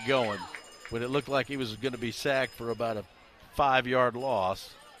keep it going when it looked like he was going to be sacked for about a 5-yard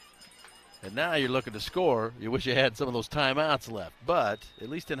loss. And now you're looking to score. You wish you had some of those timeouts left. But at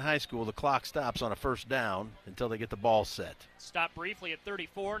least in high school, the clock stops on a first down until they get the ball set. Stop briefly at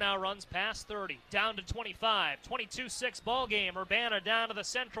 34, now runs past 30. Down to 25, 22-6 ball game. Urbana down to the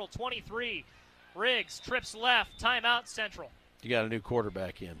Central 23. Riggs trips left, timeout Central. You got a new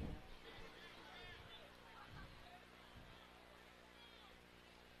quarterback in.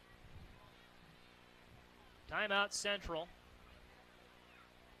 Timeout Central.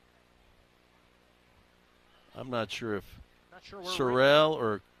 I'm not sure if where Sorrell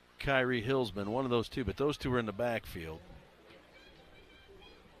or Kyrie Hillsman, one of those two, but those two are in the backfield.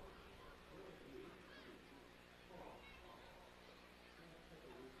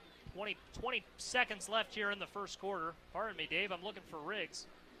 Twenty seconds left here in the first quarter. Pardon me, Dave, I'm looking for Riggs.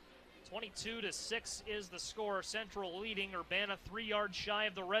 22-6 is the score. Central leading. Urbana 3 yards shy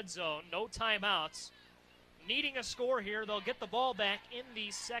of the red zone. No timeouts. Needing a score here, they'll get the ball back in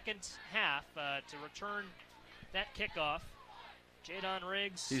the second half to return that kickoff. Jadon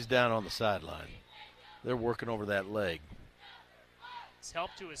Riggs. He's down on the sideline. They're working over that leg. It's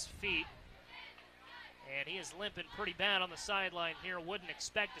helped to his feet. And he is limping pretty bad on the sideline here. Wouldn't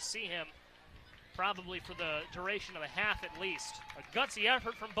expect to see him probably for the duration of a half at least. A gutsy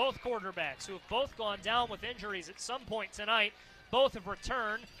effort from both quarterbacks who have both gone down with injuries at some point tonight. Both have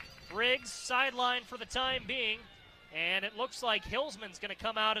returned. Riggs sidelined for the time being. And it looks like Hillsman's going to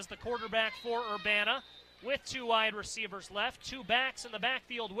come out as the quarterback for Urbana with 2 wide receivers left. 2 backs in the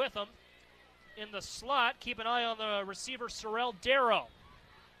backfield with them. In the slot, keep an eye on the receiver, Sorrell Darrow.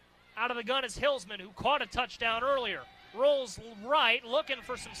 Out of the gun is Hillsman, who caught a touchdown earlier. Rolls right, looking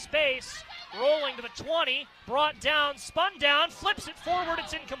for some space. Rolling to the 20, brought down, spun down, flips it forward,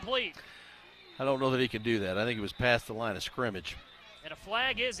 it's incomplete. I don't know that he can do that. I think it was past the line of scrimmage. And a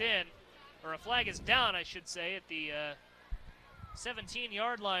flag is in, or a flag is down, I should say, at the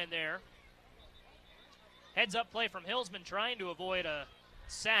 17-yard line there. Heads-up play from Hillsman trying to avoid a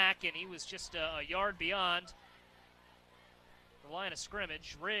sack, and he was just a yard beyond the line of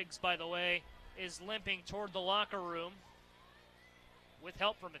scrimmage. Riggs, by the way, is limping toward the locker room with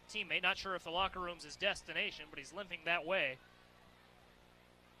help from a teammate. Not sure if the locker room's his destination, but he's limping that way.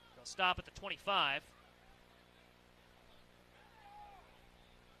 They'll stop at the 25.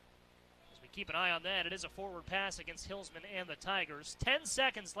 As we keep an eye on that, it is a forward pass against Hillsman and the Tigers. 10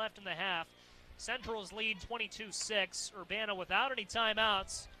 seconds left in the half. Central's lead 22-6. Urbana without any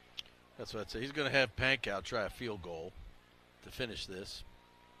timeouts. That's what I'd say. He's going to have Pankow try a field goal to finish this.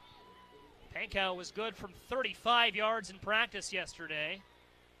 Pankow was good from 35 yards in practice yesterday.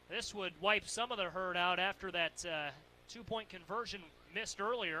 This would wipe some of the herd out after that 2-point conversion missed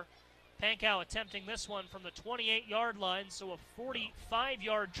earlier. Pankow attempting this one from the 28-yard line, so a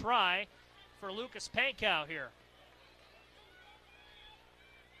 45-yard try for Lucas Pankow here.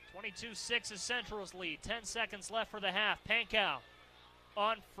 22-6 is Central's lead. 10 seconds left for the half. Pankow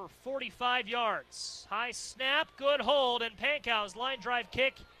on for 45 yards. High snap, good hold, and Pankow's line drive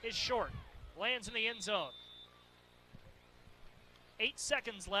kick is short. Lands in the end zone. 8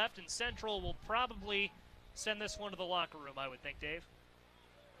 seconds left, and Central will probably send this one to the locker room, I would think, Dave.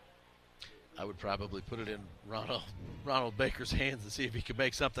 I would probably put it in Ronald Baker's hands and see if he could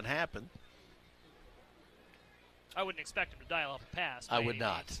make something happen. I wouldn't expect him to dial up a pass. I would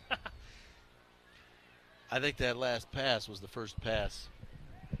not. I think that last pass was the first pass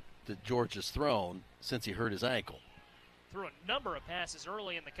that George has thrown since he hurt his ankle. Threw a number of passes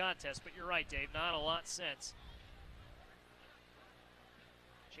early in the contest, but you're right, Dave, not a lot since.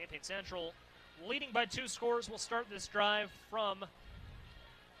 Champaign Central leading by 2 scores will start this drive from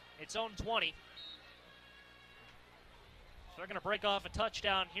its own 20. If they're going to break off a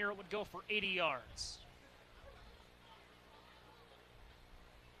touchdown here, it would go for 80 yards.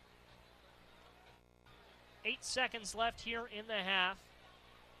 Eight seconds left here in the half.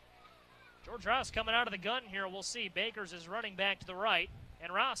 George Rouse coming out of the gun here. We'll see. Bakers is running back to the right,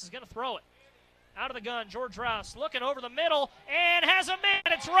 and Rouse is going to throw it. Out of the gun, George Rouse looking over the middle and has a man.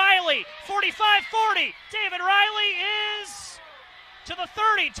 It's Riley, 45-40. David Riley is to the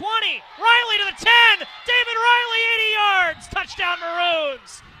 30, 20, Riley to the 10, David Riley, 80 yards, touchdown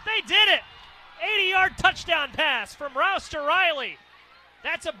Maroons. They did it. 80-yard touchdown pass from Rouse to Riley.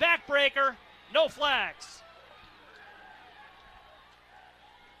 That's a backbreaker, no flags.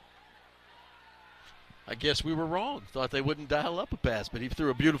 I guess we were wrong. Thought they wouldn't dial up a pass, but he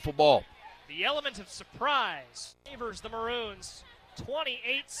threw a beautiful ball. The element of surprise favors the Maroons.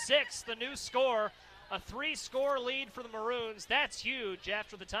 28-6, the new score. A 3-score lead for the Maroons. That's huge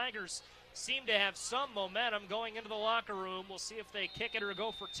after the Tigers seem to have some momentum going into the locker room. We'll see if they kick it or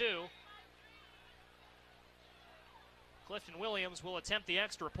go for two. Clifton Williams will attempt the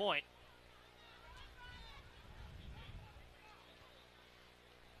extra point.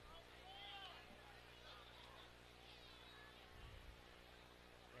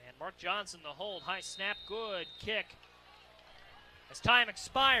 And Mark Johnson, the hold, high snap, good kick. As time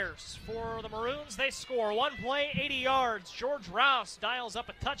expires for the Maroons, they score. One play, 80 yards. George Rouse dials up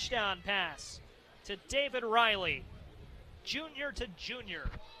a touchdown pass to David Riley, junior to junior.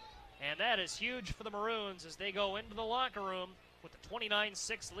 And that is huge for the Maroons as they go into the locker room with a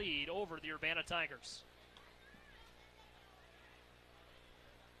 29-6 lead over the Urbana Tigers.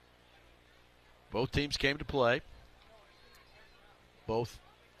 Both teams came to play. Both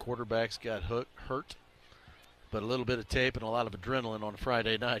quarterbacks got hurt. But a little bit of tape and a lot of adrenaline on a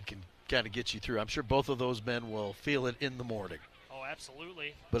Friday night can kind of get you through. I'm sure both of those men will feel it in the morning. Oh,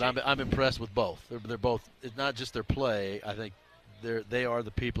 absolutely. But I'm impressed with both. They're both. It's not just their play. I think they are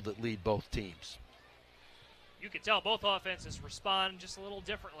the people that lead both teams. You can tell both offenses respond just a little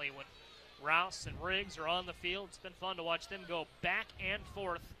differently when Rouse and Riggs are on the field. It's been fun to watch them go back and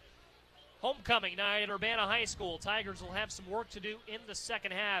forth. Homecoming night at Urbana High School. Tigers will have some work to do in the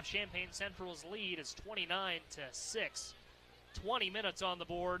second half. Champaign Central's lead is 29-6. 20 minutes on the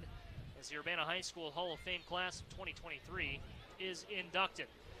board as the Urbana High School Hall of Fame class of 2023 is inducted.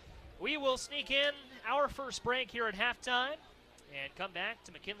 We will sneak in our first break here at halftime and come back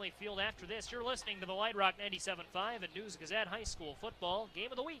to McKinley Field after this. You're listening to the Lite Rock 97.5 and News Gazette High School Football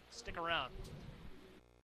Game of the Week. Stick around.